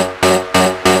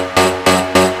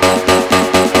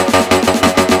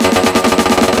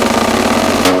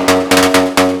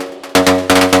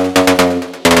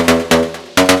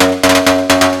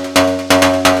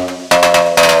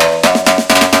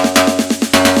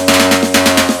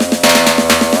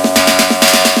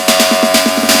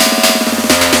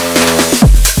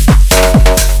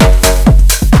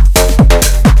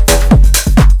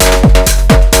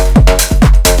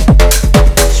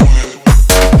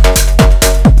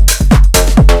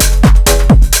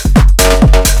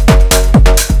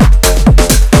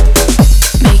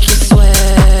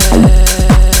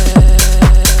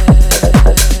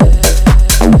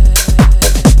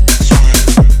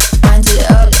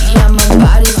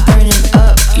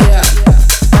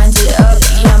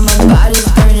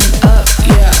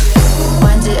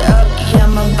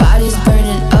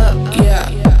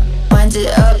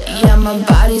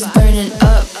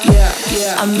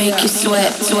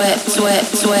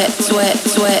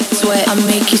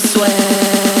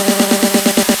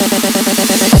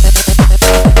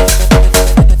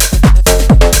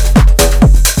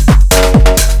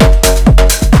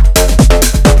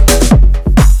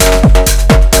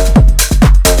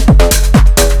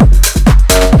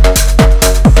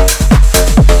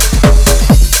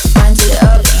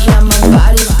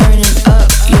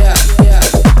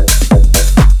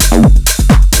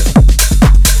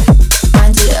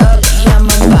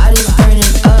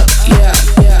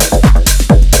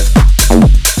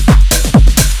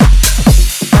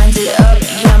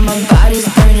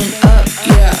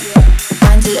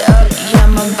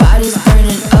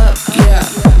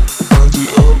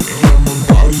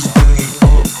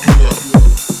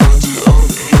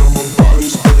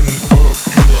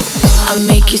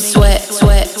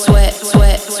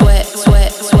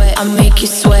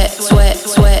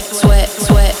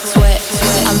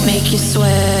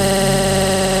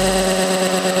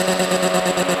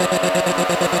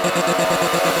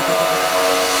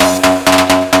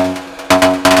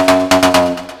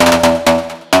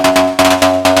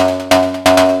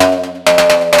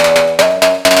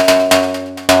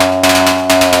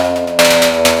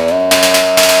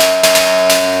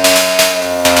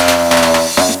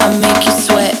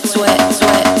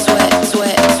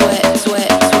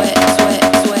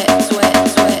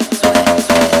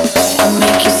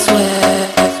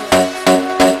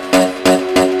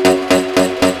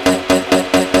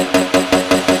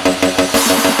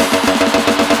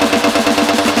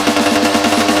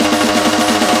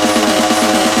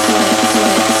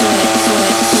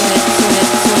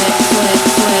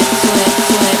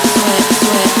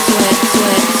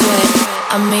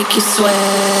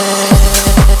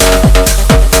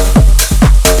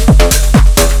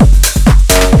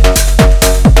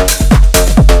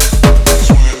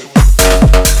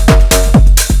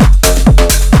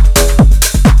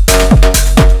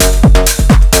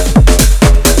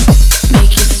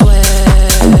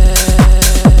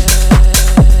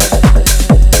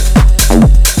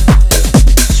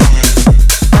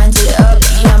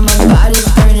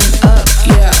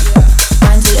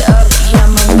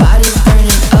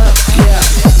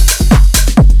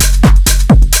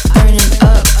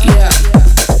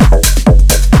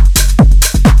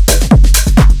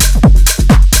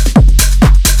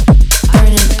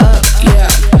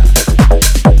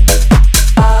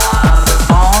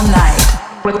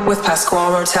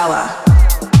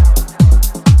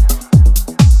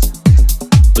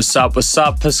 What's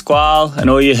up, Pasquale and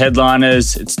all your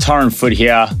headliners? It's Torren Foot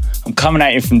here. I'm coming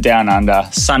at you from down under,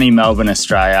 sunny Melbourne,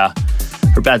 Australia.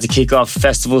 We're about to kick off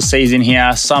festival season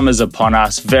here. Summer's upon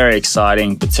us, very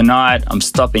exciting. But tonight, I'm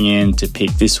stopping in to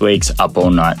pick this week's Up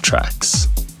All Night tracks.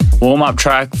 Warm-up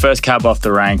track, first cab off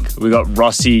the rank. We got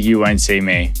Rossi, You Won't See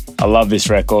Me. I love this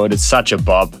record. It's such a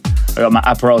bop. I got my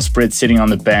Aperol Spritz sitting on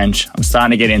the bench. I'm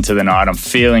starting to get into the night. I'm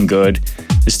feeling good.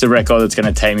 This is the record that's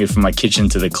going to take me from my kitchen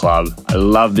to the club. I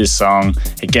love this song.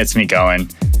 It gets me going.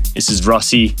 This is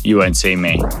Rossi, You Won't See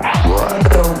Me. The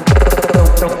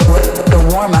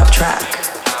warm-up track.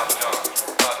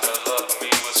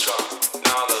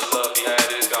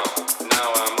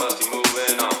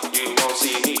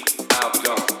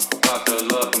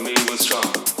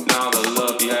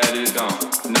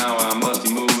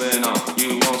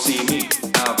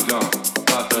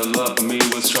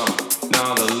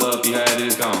 Now the love you had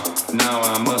is gone. Now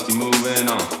I must be moving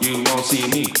on. You won't see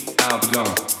me. I'll be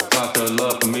gone. Thought the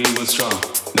love for me was strong.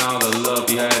 Now the love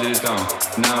we had is gone.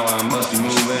 Now I must be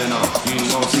moving on. You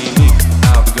won't see me.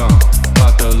 I'll be gone.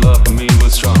 Thought the love for me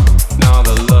was strong. Now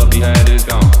the love we had is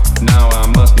gone. Now I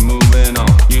must be moving on.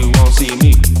 You won't see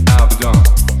me. I'll be gone.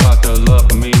 Thought the love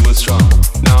for me was strong.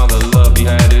 Now the love we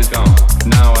had is gone.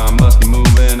 Now I must be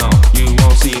moving on. You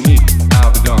won't see me.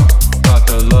 I'll be gone. Thought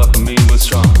the love for me was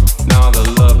strong. Now the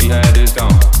love we had is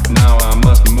gone. Now I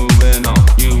must be moving on.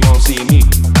 You won't see me.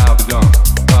 I'll be gone.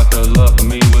 Thought the love for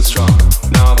me was strong.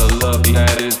 Now the love we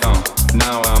had is gone.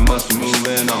 Now I must be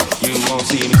moving on. You won't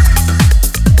see me.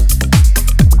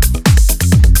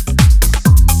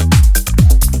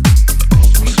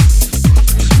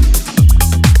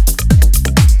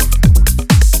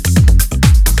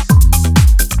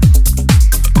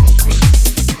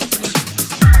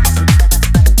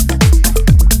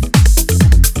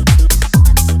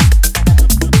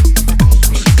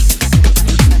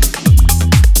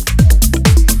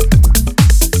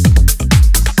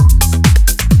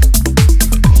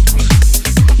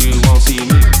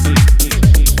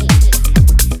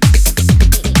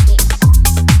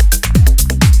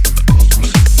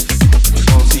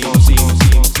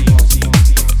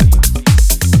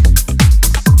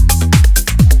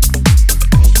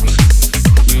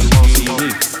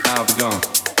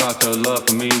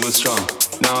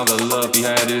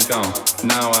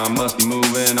 Now I must be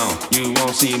moving on. You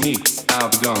won't see me. I'll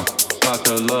be gone. Thought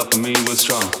the love for me was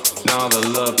strong. Now the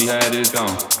love we had is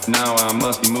gone. Now I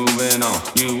must be moving on.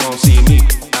 You won't see me.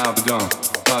 I'll be gone.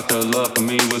 Thought the love for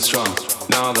me was strong.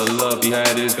 Now the love we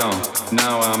had is gone.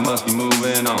 Now I must be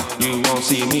moving on. You won't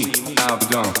see me. I'll be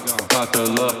gone. Thought the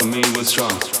love for me was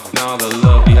strong. Now the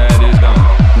love we had is gone.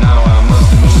 Now I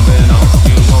must be moving on.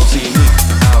 You won't see me.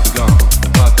 I'll be gone.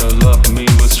 Thought the love for me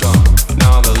was strong.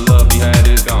 Now the love we had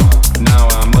is gone. Now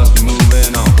I must be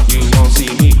moving on. You won't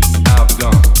see me. I'll be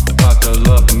gone. Thought the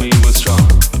love for me was strong.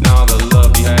 Now the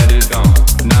love we had is gone.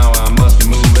 Now I must be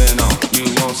moving on. You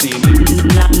won't see me.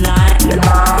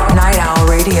 Night Owl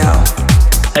Radio.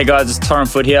 Hey guys, it's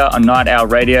Torren here on Night Owl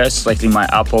Radio, selecting my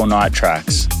up all night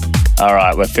tracks.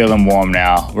 Alright, we're feeling warm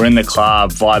now. We're in the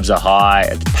club, vibes are high,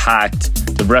 it's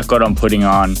packed. The record I'm putting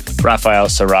on, Rafael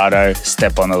Serrato,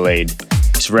 Step on the Lead.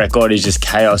 This record is just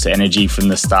chaos energy from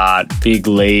the start. Big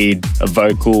lead, a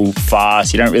vocal,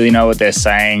 fast, you don't really know what they're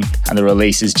saying, and the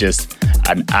release is just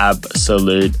an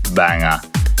absolute banger.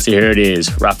 So here it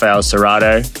is, Rafael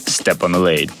Serrato, Step on the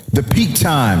Lead. The Peak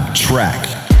Time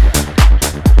track.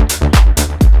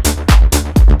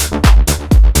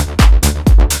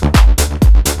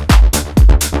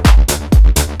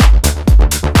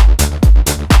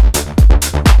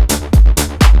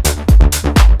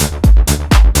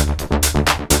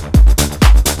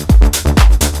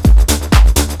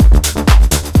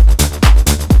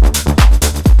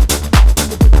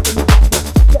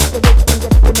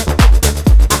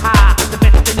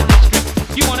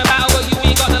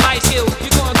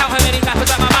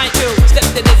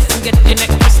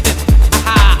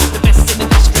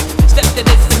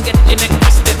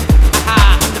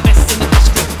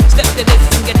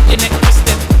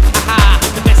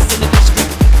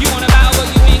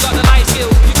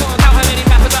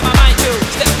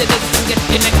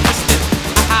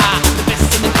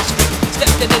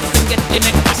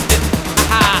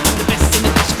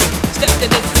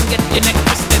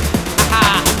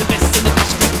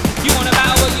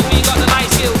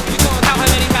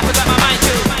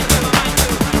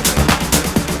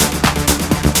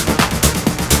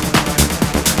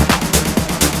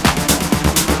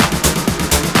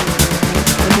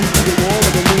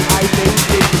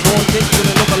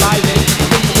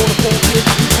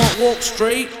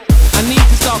 Straight. I need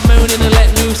to stop moaning and let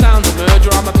new sounds emerge,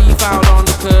 or I'ma be found on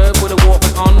the curb with a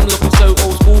Walkman on, looking so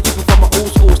old school. People from my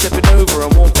old school stepping over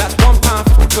and walk. That's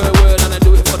 £1.50 per word, and I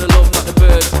do it for the love, not the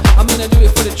birds. I mean, I do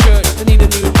it for the church. I need a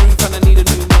new roof and I need a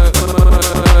new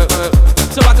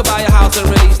so I could buy a house and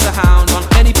release the hound on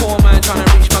any poor man trying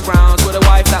to reach my grounds. With a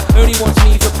wife that only wants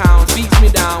me for pounds, beats me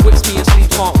down, whips me asleep.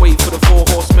 Can't wait for the 4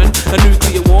 horsemen, a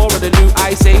nuclear war and a new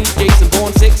ice age. Jason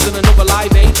Bourne 6 and another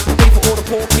live 8. Pay for all the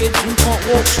poor kids who can't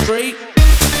walk straight.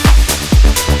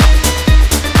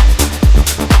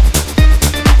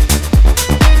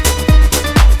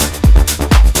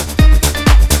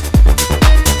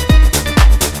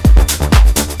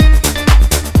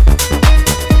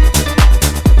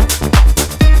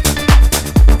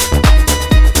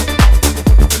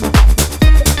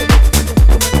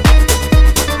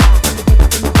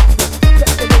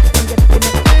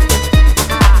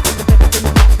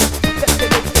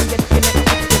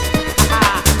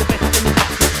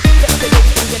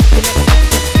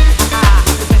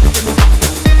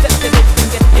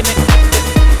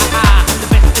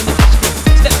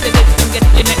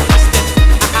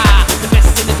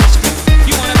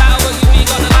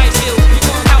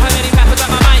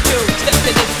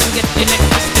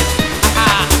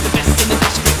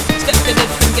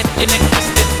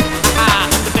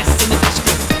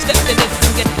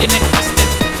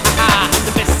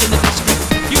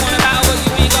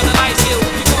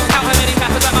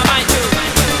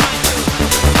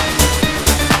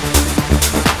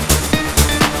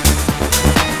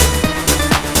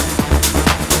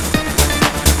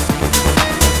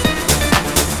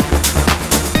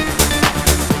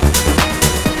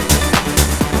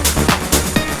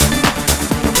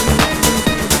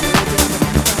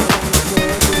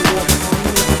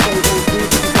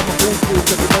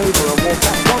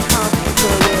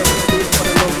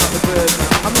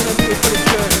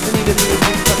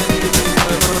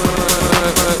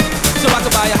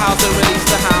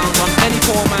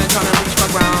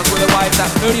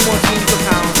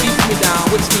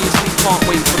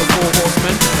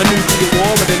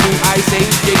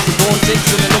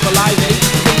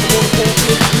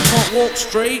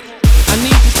 straight. I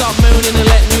need to stop moaning and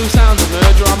let new sounds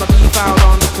emerge, or I'ma be found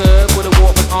on the curb with a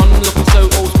Walkman on, looking so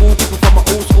old school. People from my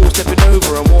old school stepping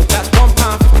over and walk. That's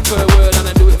 £1.50 per word, and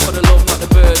I do it for the love, not the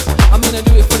birds. I mean, I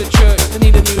do it for the church. I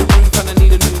need a new roof and I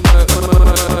need a new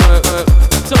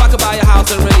so I could buy a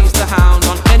house and release the hound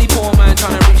on any poor man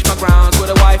trying to reach my grounds. With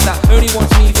a wife that only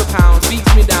wants me for pounds, beats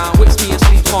me down, whips me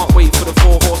asleep. Can't wait for the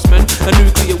 4 horsemen, a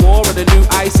nuclear war and a new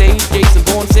ice age. Jason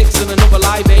Bourne 6 and another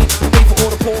live aid. Pay for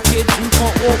all the poor kids who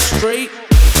can't walk straight.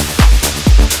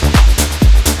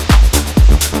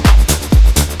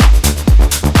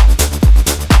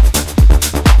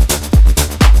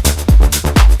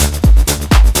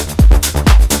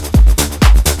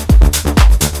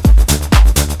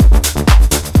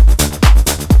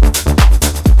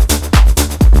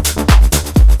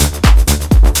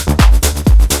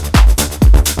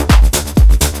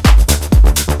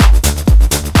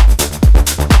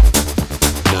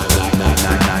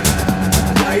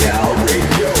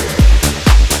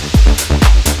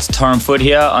 Torren Foot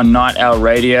here on Night Owl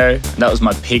Radio. That was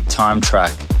my peak time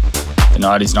track. The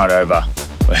night is not over.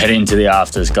 We're heading into the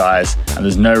afters, guys, and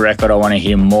there's no record I want to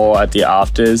hear more at the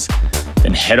afters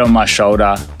than Head on My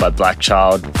Shoulder by Black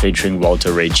Child featuring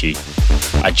Walter Ricci.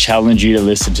 I challenge you to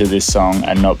listen to this song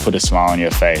and not put a smile on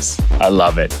your face. I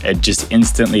love it. It just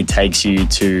instantly takes you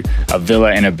to a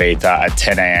villa in Ibiza at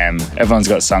 10 a.m. Everyone's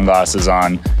got sunglasses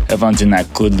on. Everyone's in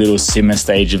that good little simmer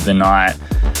stage of the night.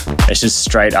 It's just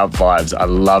straight up vibes. I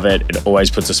love it. It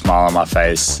always puts a smile on my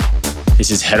face.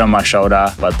 This is Head on My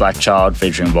Shoulder by Black Child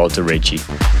featuring Walter Ricci.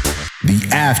 The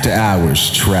After Hours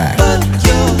track. Put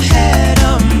your head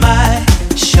on my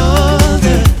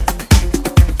shoulder.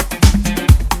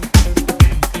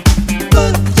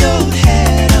 Put your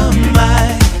head on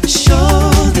my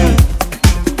shoulder.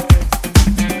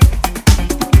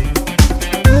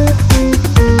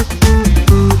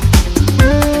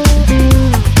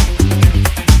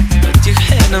 Put your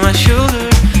head on my shoulder.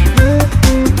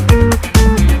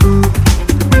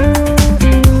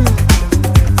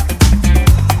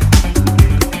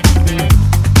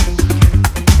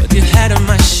 Put your head on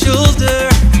my shoulder.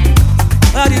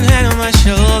 Put your head on my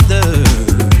shoulder.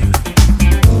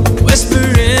 Whisper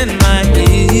in my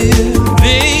ear,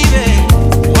 baby,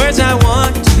 words I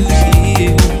want to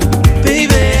hear,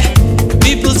 baby.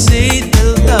 People say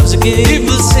that love's a game.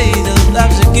 People say that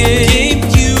love's a game.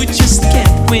 You just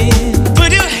can't win.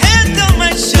 Put your head on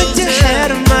my shoulder. Put your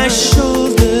head on my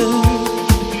shoulder.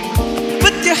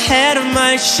 Put your head on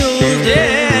my shoulder.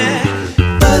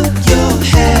 Put your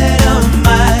head on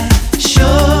my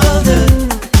shoulder.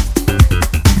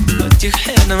 Put your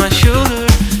head on my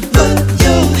shoulder. Put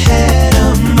your head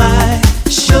on my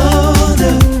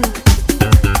shoulder.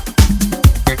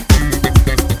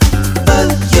 Put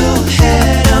your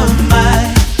head on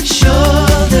my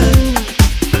shoulder.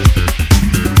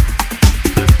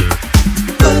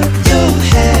 Put your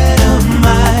head on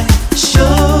my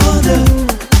shoulder.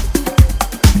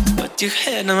 Put your head on my shoulder. Put your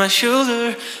head on my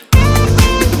shoulder.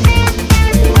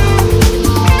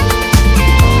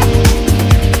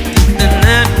 Night,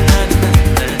 night,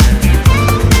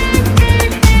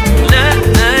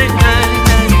 night,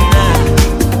 night, night.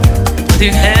 Put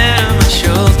your head on my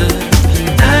shoulder.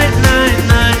 Night, night,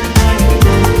 night,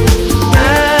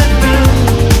 night, night,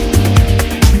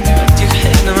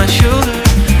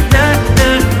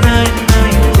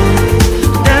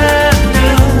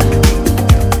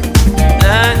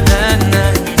 night, night,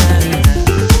 night.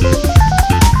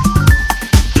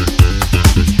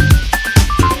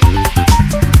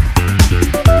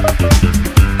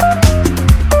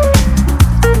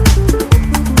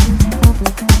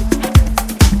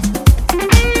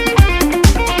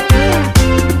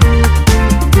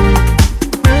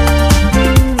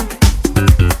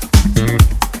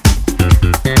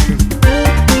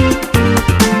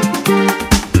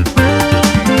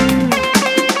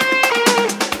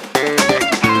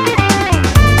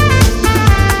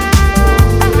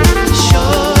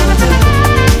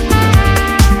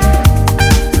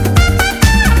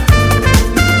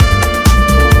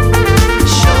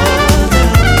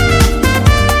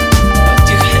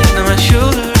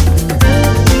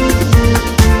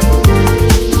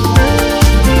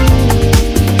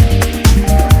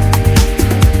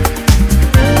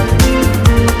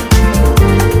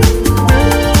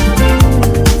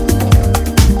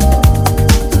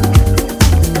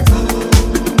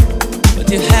 Put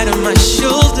your head on my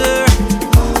shoulder.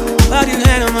 Put your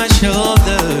head on my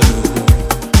shoulder.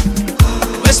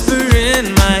 Whisper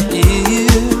in my ear,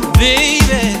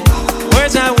 baby,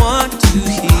 words I want to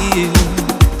hear,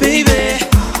 baby.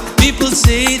 People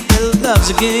say that love's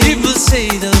a game. People say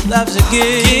that love's a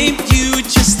game. You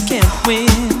just can't win.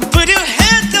 Put your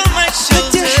head on my shoulder.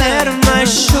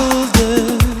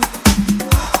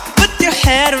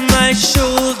 my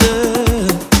shoulder.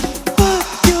 Put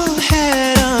your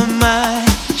head on my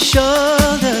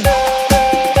shoulder.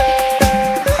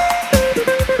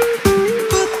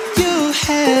 Put your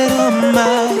head on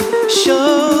my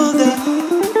shoulder.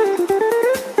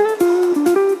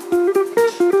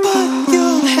 Put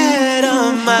your head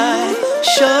on my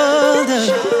shoulder.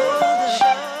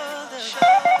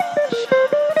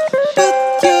 Put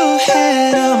your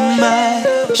head on my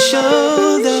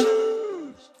shoulder.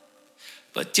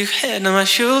 Put your head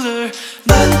on my shoulder.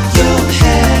 Put your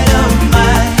head on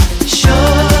my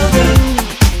shoulder.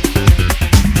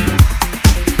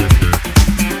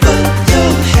 Put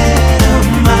your head on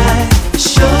my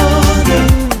shoulder.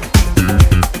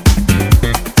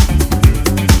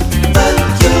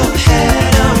 Put your head on my shoulder. Put your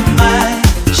head on my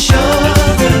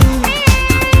shoulder.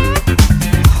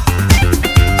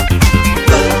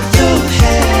 Put your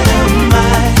head on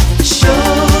my shoulder.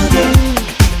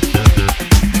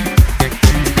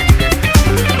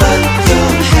 Put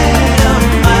your head on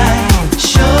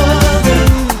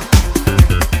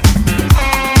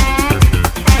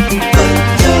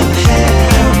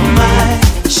my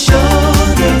shoulder.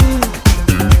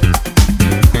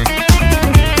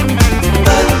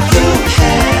 Put your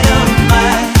head on my shoulder. Put your head on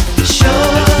my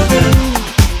shoulder.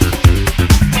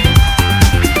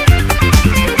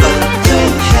 Put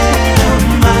your head on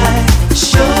my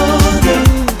shoulder.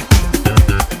 Put your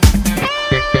head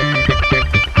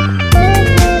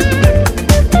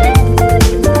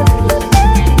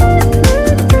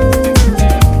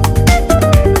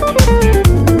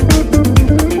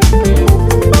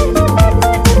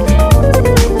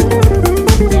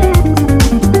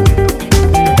on my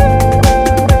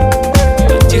shoulder.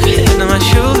 Put your head on my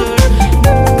shoulder.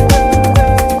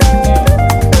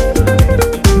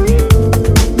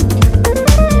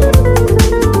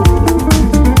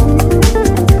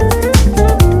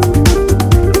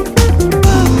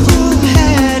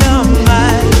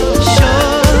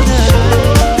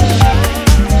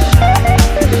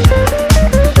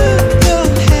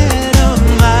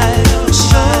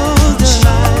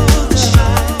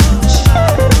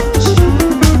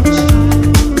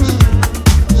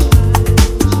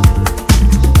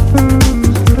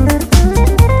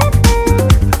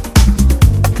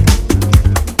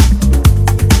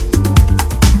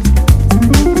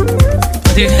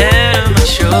 Put your head on my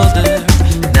shoulder.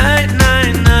 Night,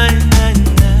 night, night, night,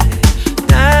 night,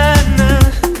 night,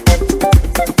 night.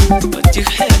 Put your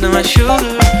head on my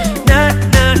shoulder. Night,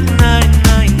 night, night,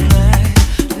 night,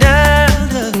 night,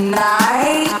 night.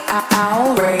 Night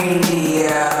Owl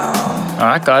Radio.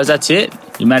 Alright, guys, that's it.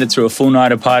 You made it through a full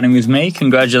night of partying with me.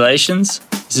 Congratulations.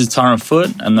 This is Torren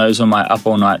Foot, and those were my Up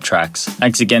All Night tracks.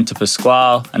 Thanks again to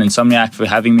Pasquale and Insomniac for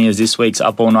having me as this week's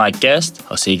Up All Night guest.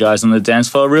 I'll see you guys on the dance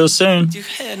floor real soon. Put your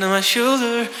head on my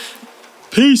shoulder.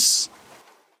 Peace.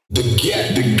 The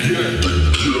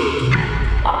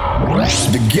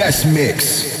guest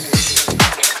mix.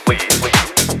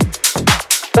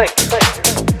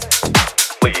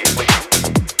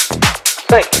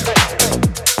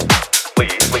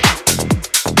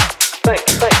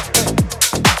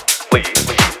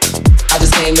 I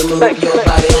just came to move your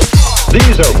body.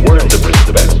 These are words of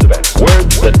respect,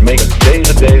 words that make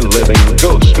day-to-day living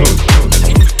go smooth.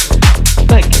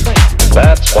 Thank you.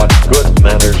 That's what good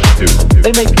manners do.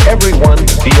 They make everyone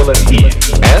feel at ease,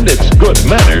 and it's good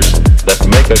manners that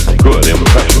make a good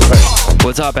impression.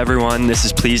 What's up, everyone? This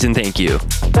is Please and Thank You.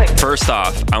 First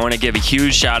off, I want to give a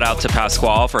huge shout out to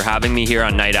Pasquale for having me here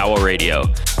on Night Owl Radio.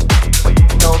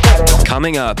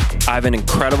 Coming up, I have an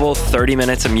incredible 30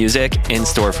 minutes of music in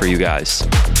store for you guys.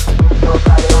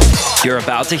 You're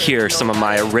about to hear some of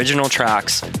my original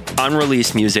tracks,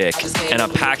 unreleased music, and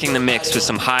I'm packing the mix with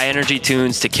some high energy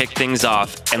tunes to kick things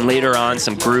off, and later on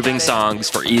some grooving songs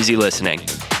for easy listening.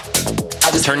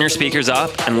 Turn your speakers up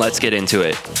and let's get into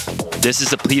it. This is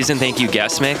the Please and Thank You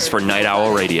guest mix for Night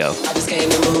Owl Radio. I just came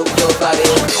to move your body.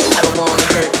 I don't wanna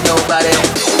hurt nobody.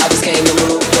 I just came to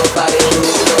move your body,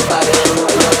 move your body,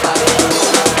 move your body.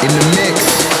 In the mix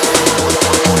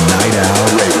on Night Owl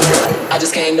Radio. I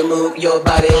just came to move your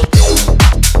body.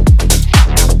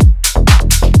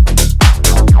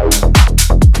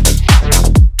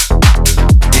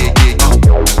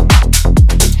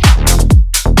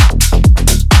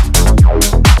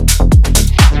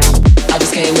 I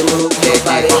just came to move your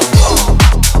body.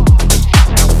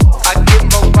 I get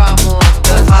more rhyme on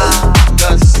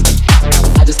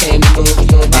I just came to move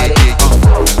your body.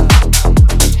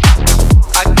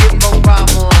 I get more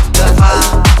rhyme on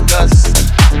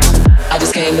I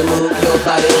just came to move your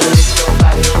body.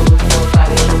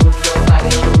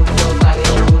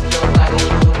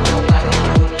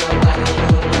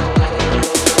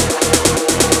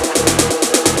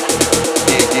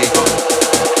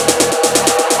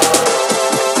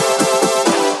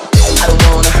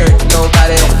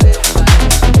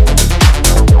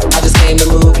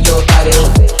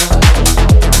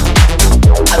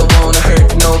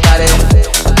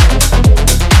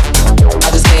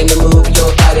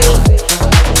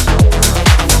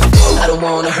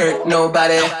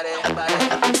 nobody. I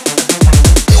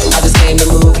just came to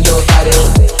move your body.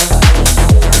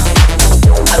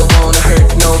 I don't wanna hurt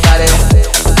nobody.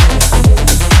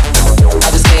 I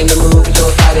just came to move your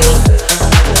body.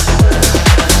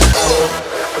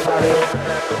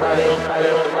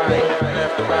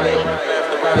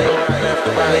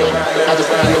 I just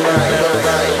came to move.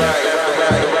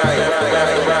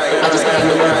 I just came to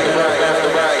move.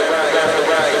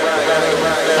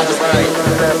 I just came to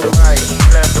move. Left to right,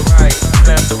 left to right,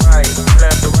 left to right,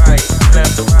 left to right,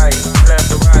 left to right, left to right, left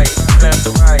to right, left to right, left to right, left to right,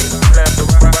 left to right, left to right, left to right, left to right, left to right, left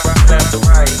to left to right, left to right,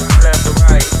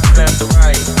 left to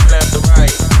right,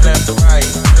 left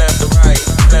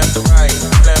to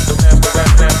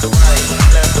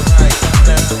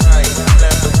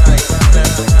right, left to right, left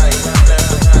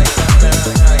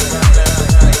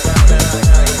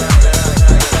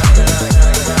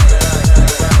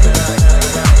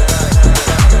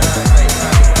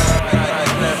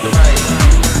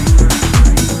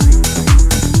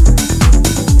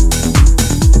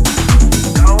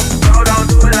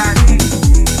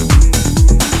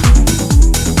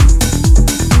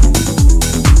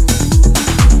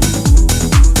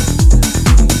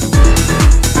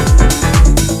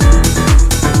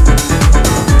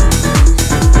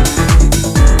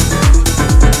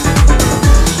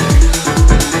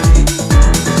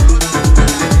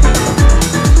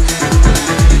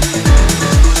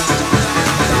right,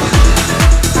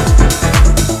 left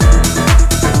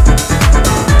to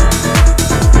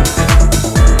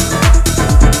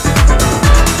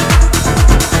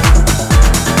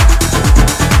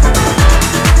right, left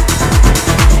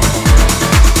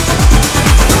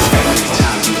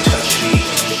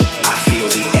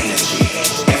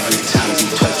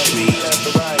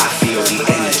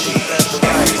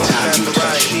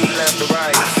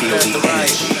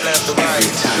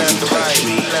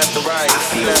to right, left to right, left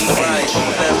to right.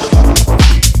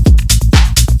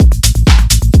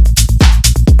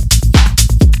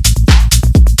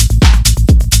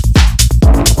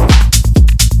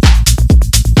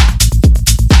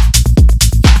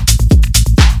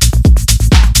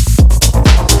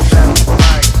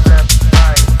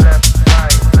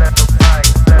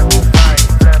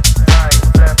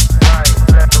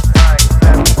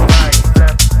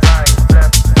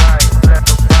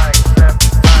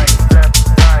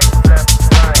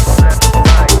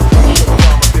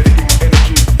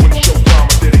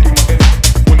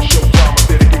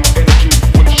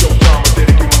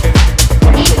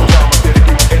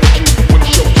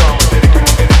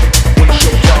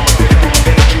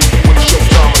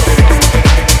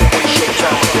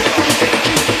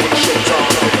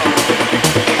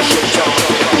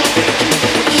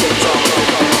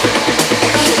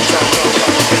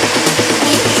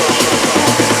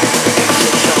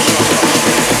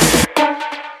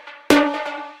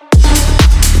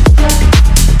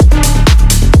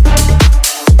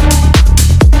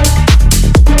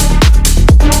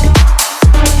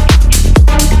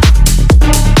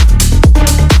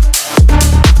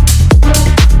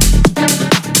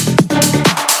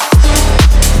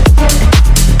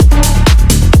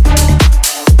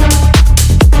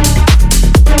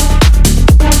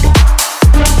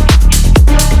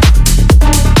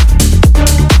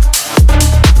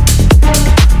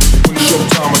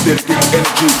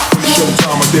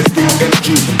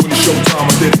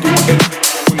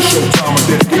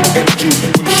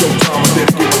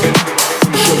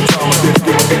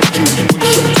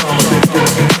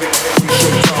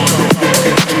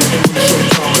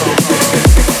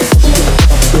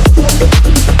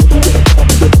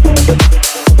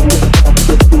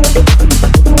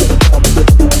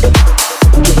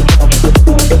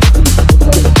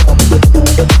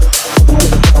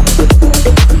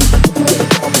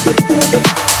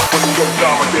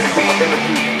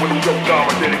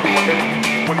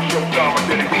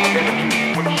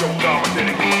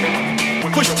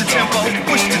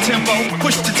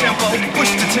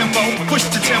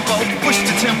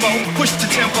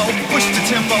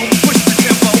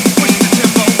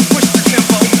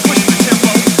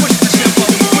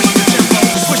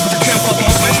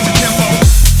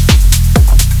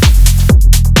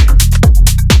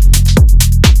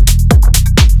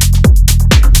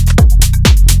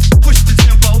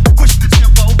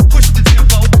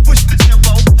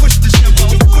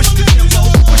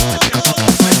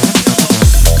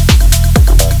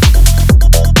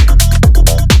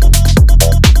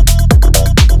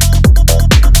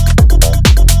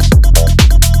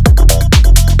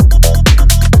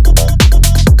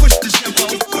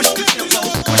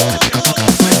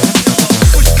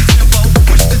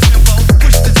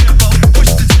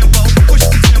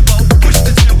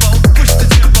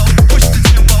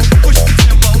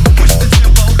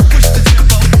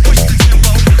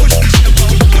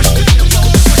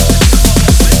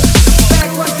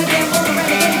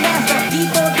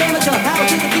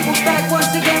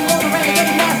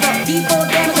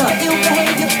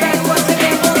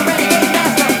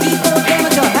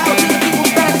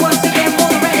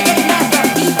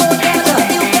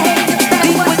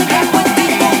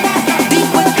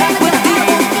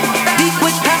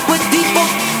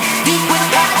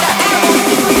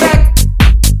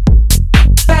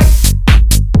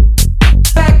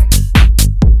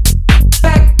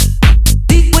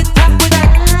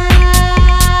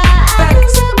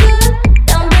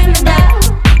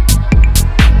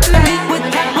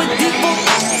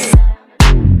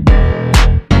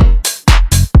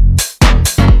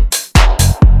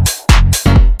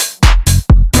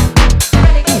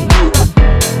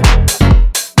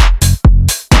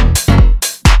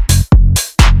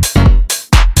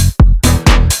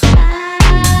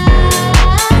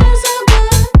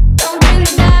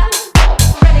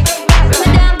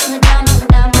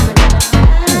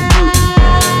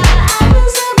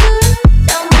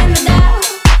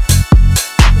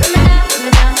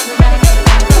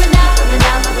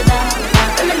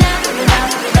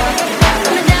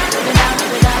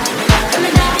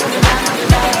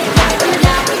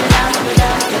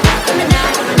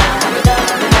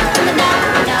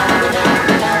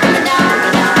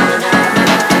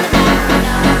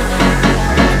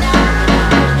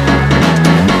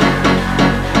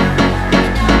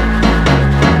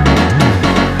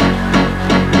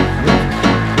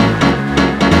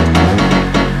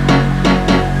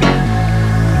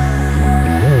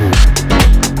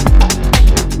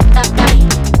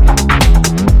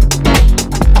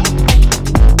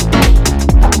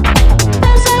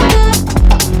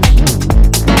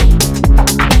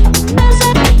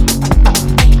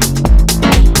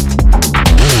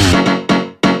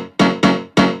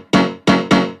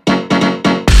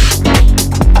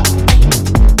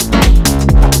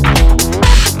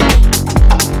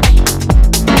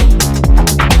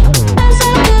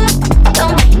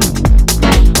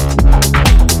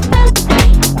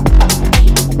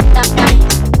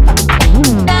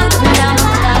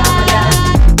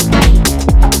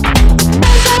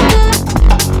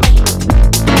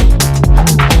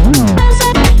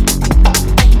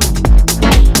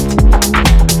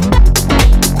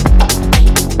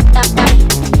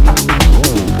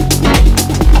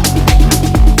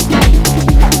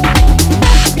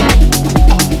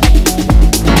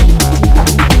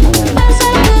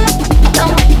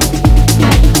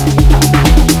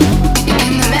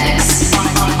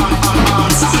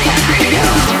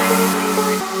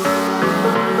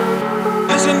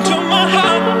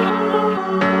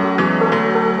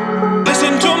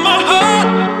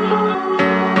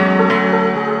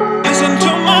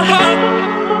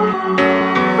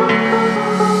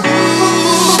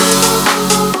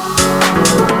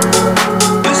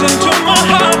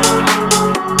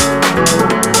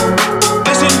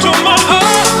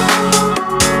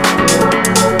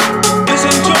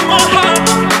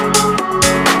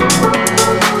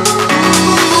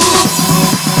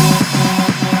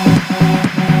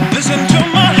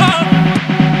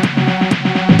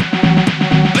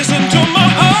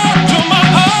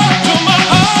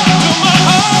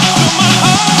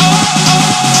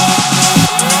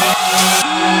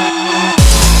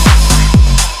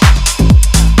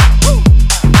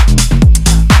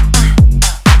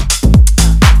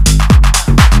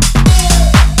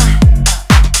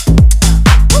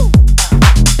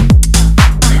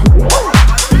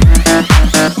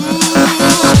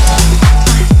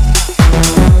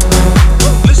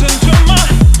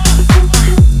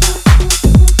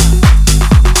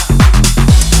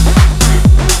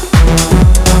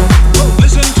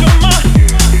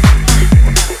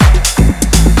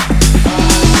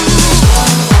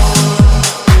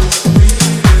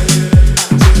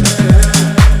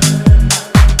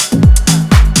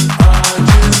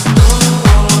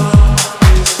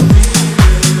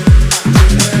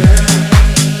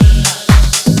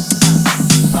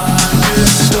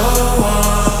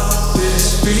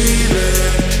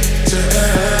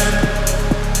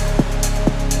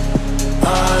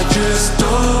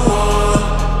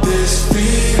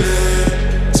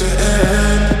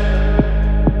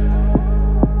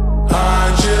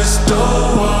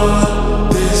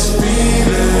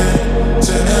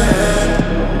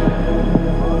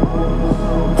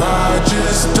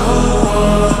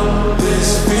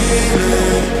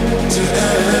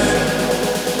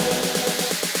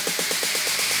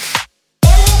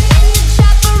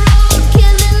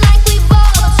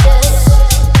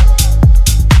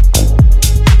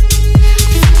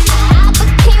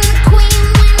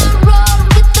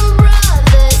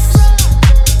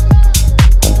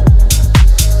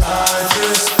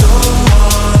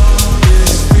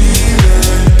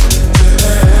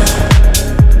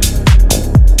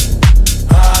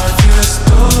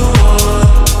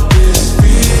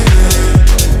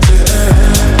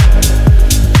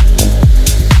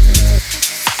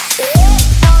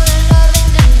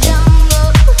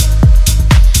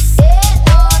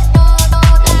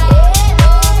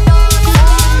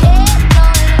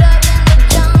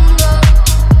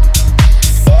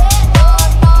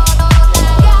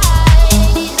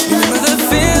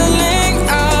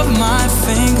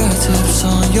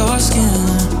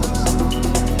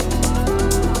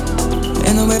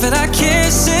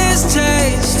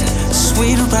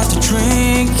 we don't have to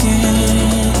drinking.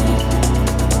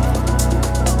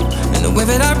 And the way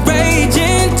that I rage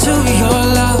into your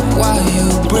love while you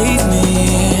breathe me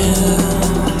in.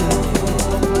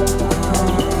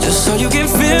 Just so you can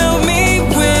fill me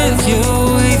with you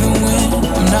even when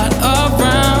I'm not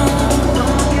around.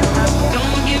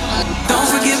 Don't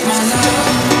forget my love.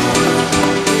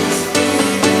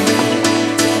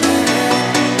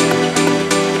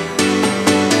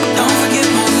 Forget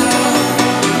my love.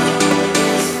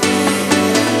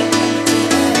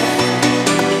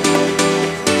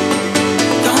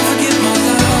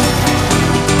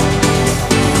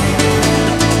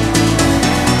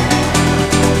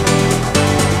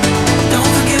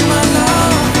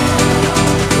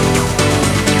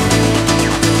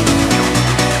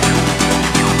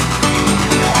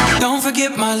 Don't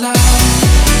forget my love.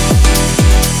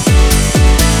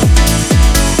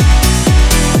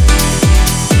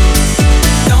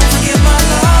 Don't forget my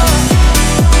love.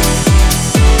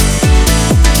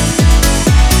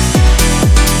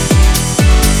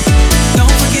 Don't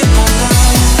forget my love.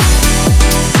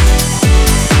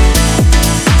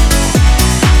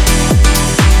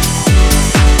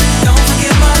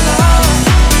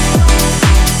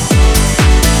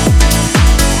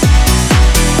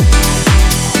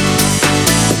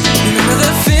 Remember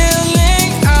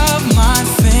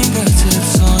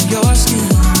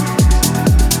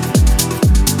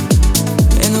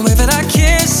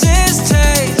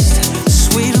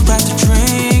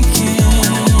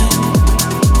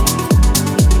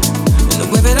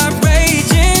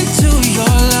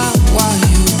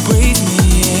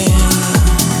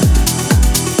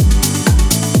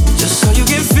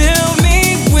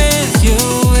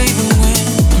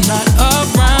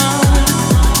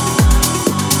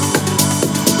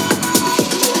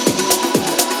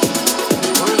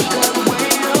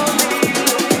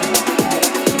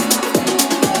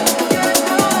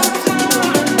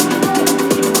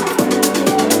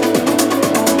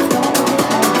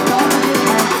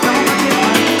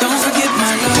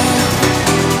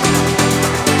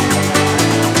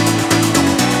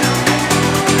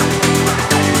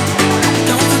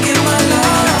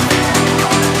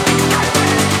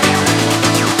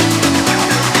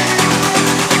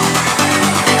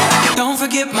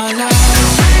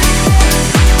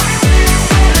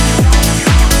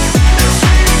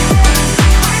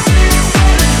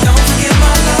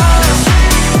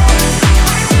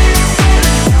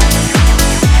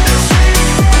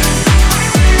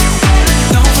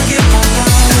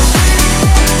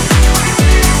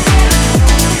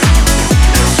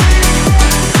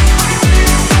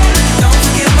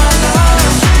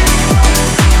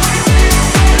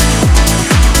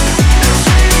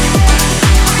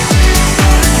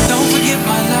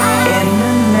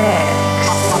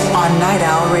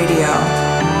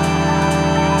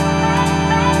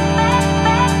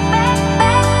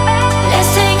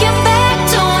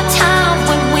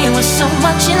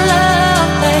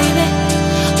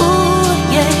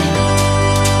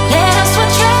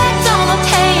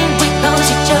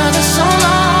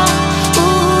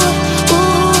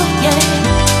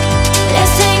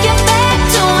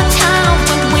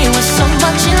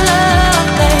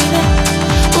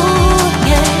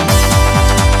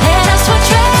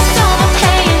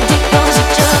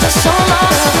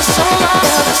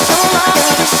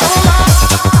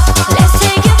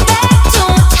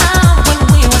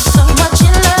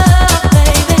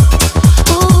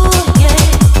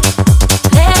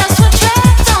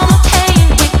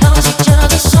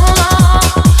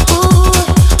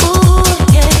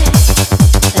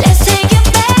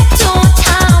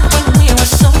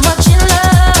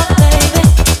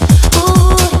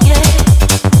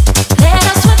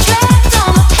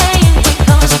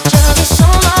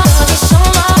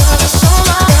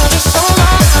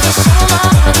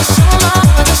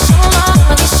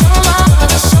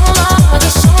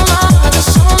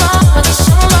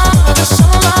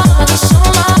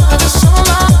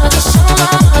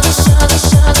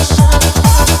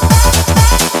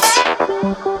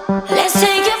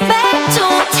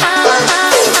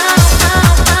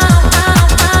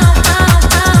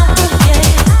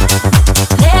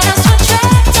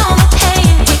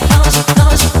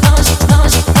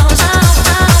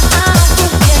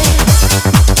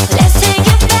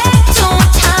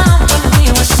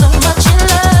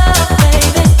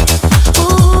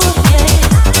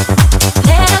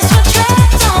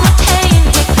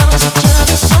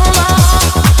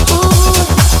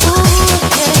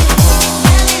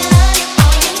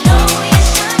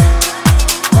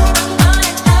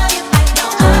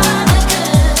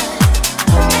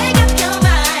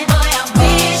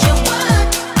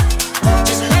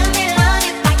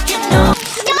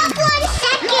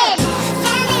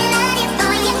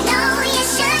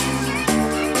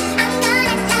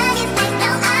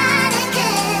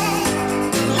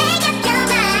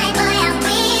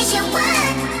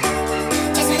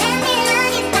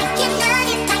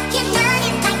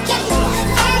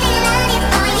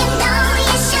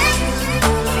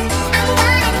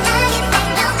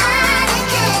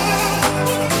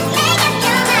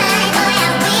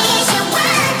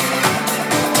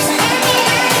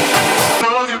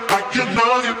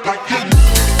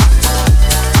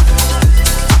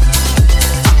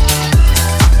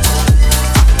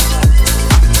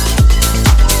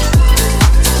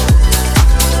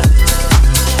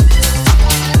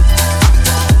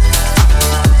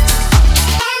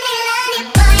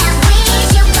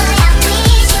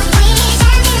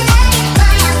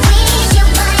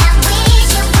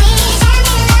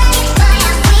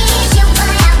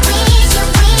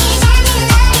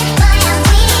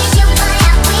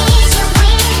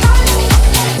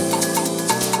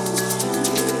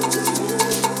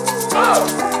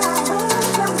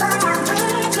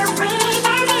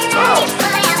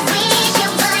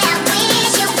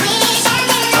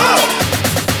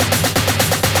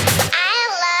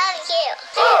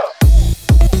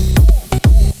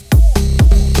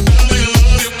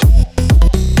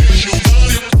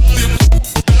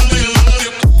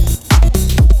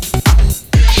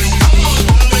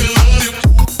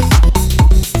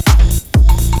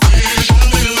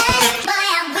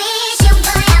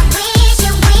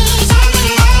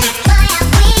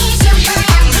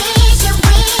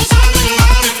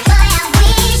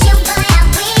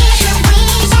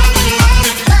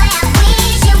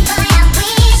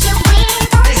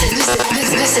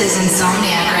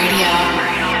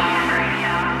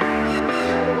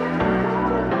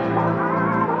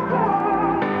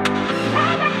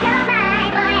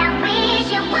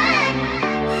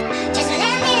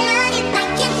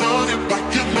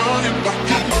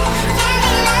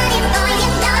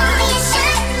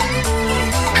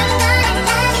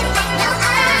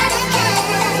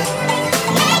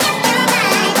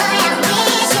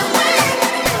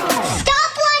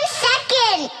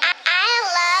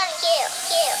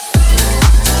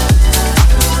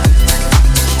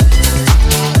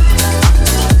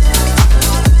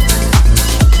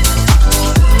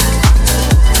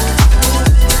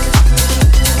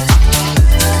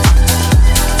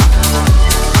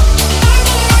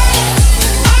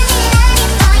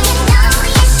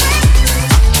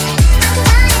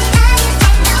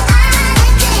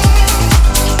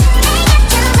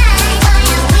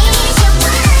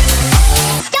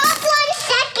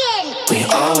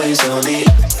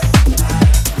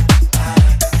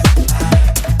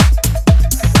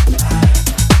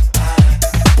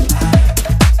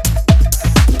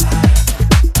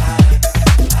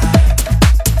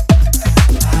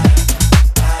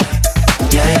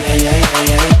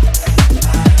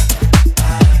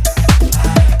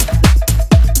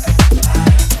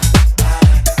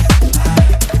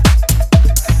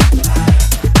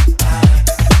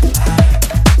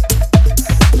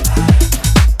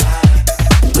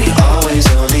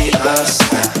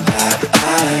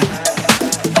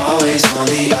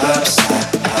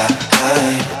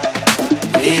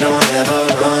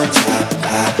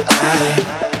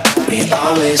We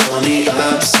always on the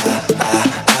upside.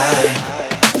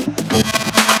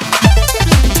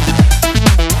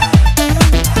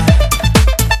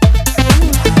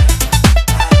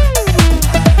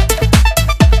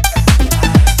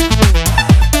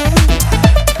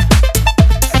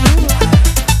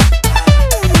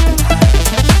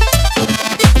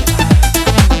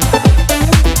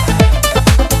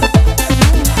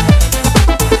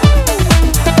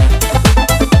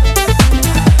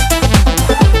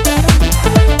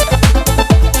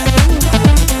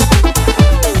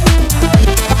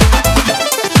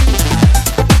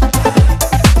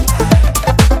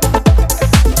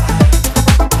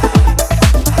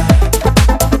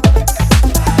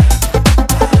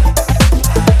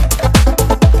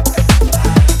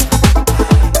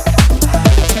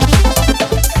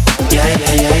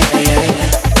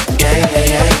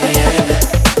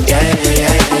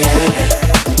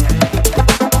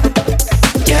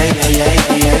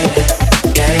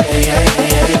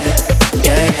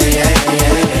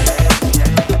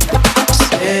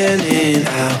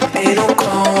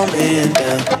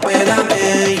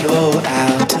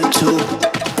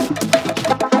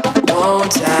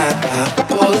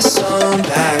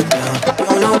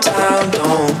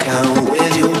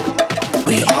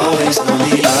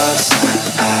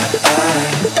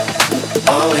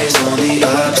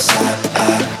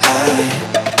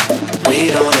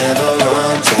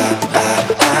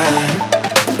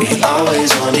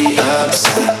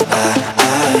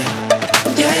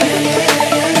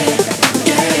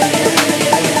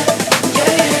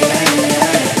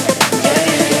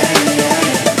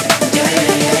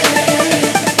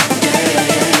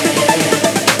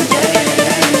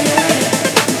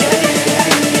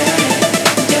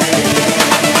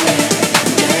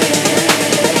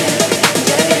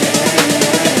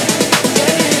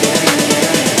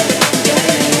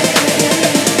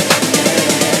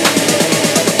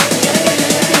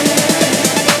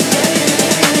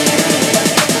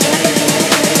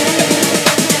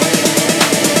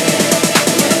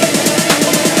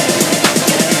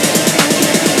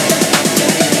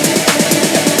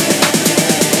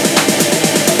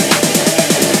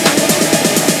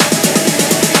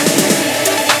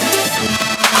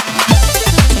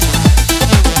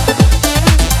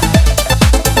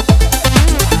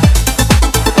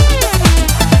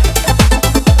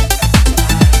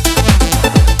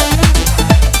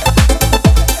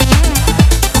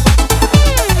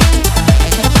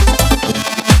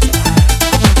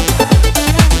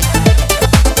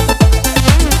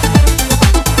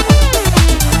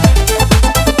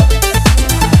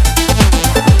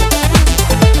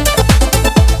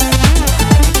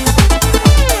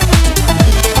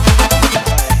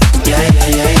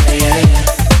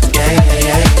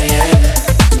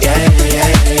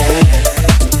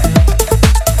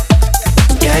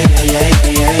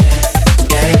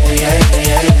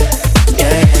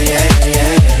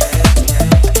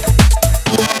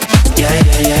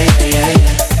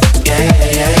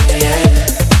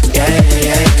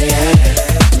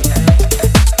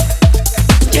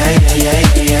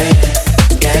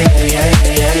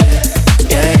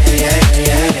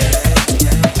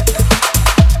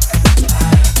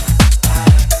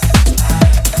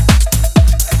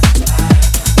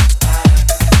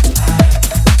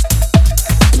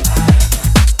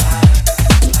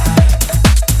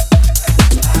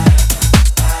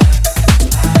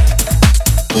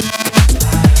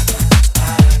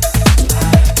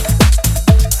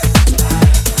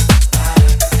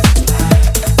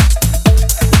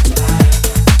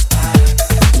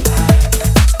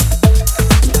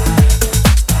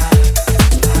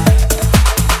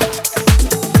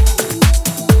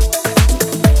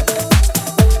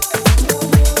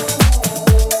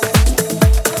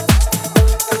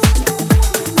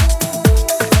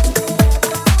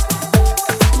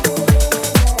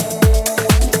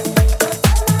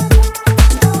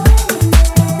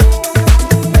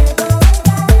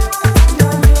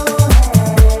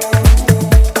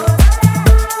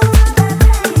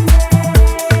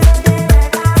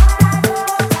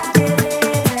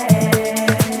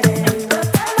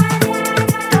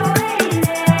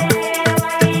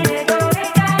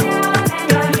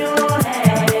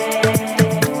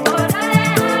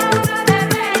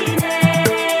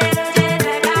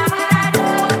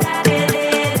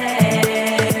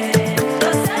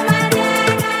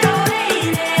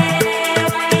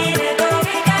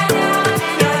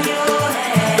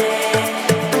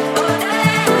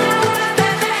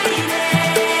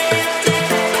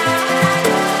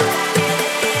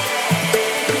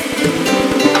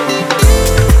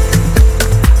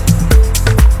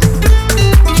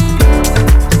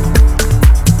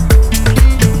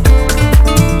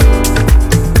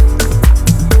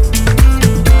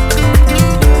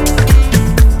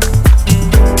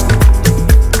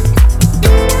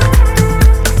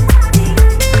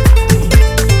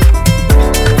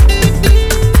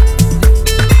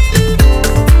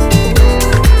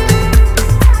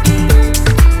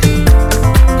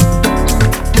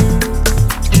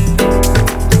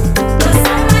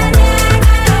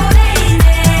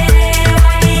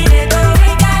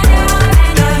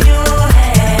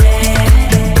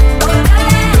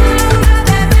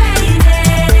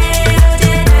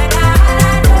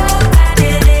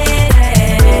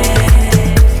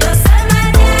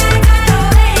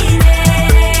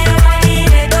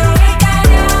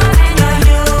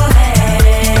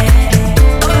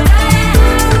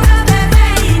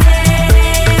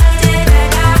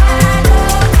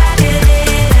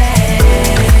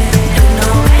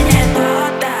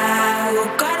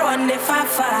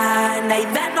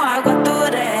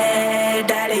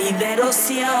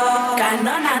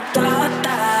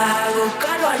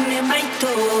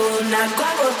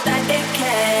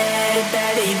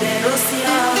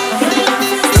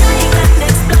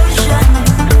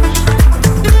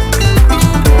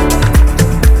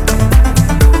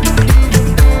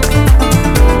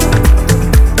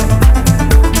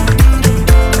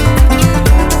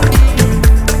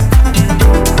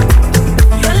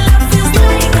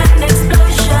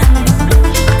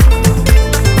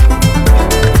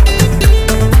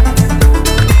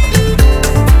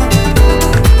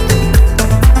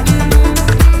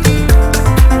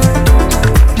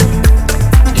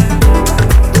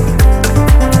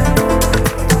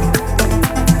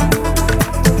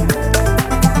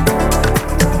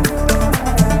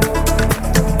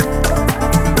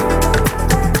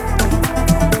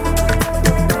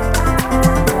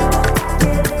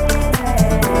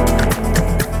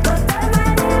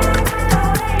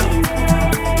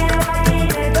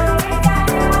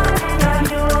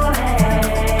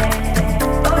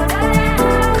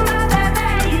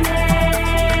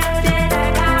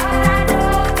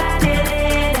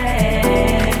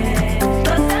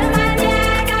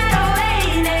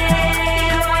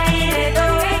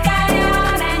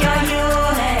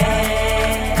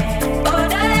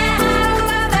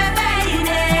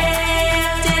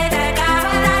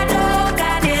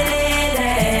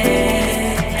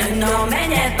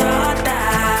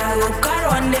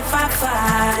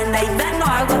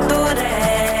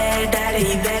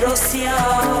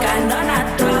 Canona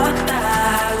tota,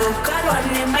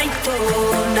 gukarone maitu,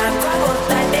 nakoa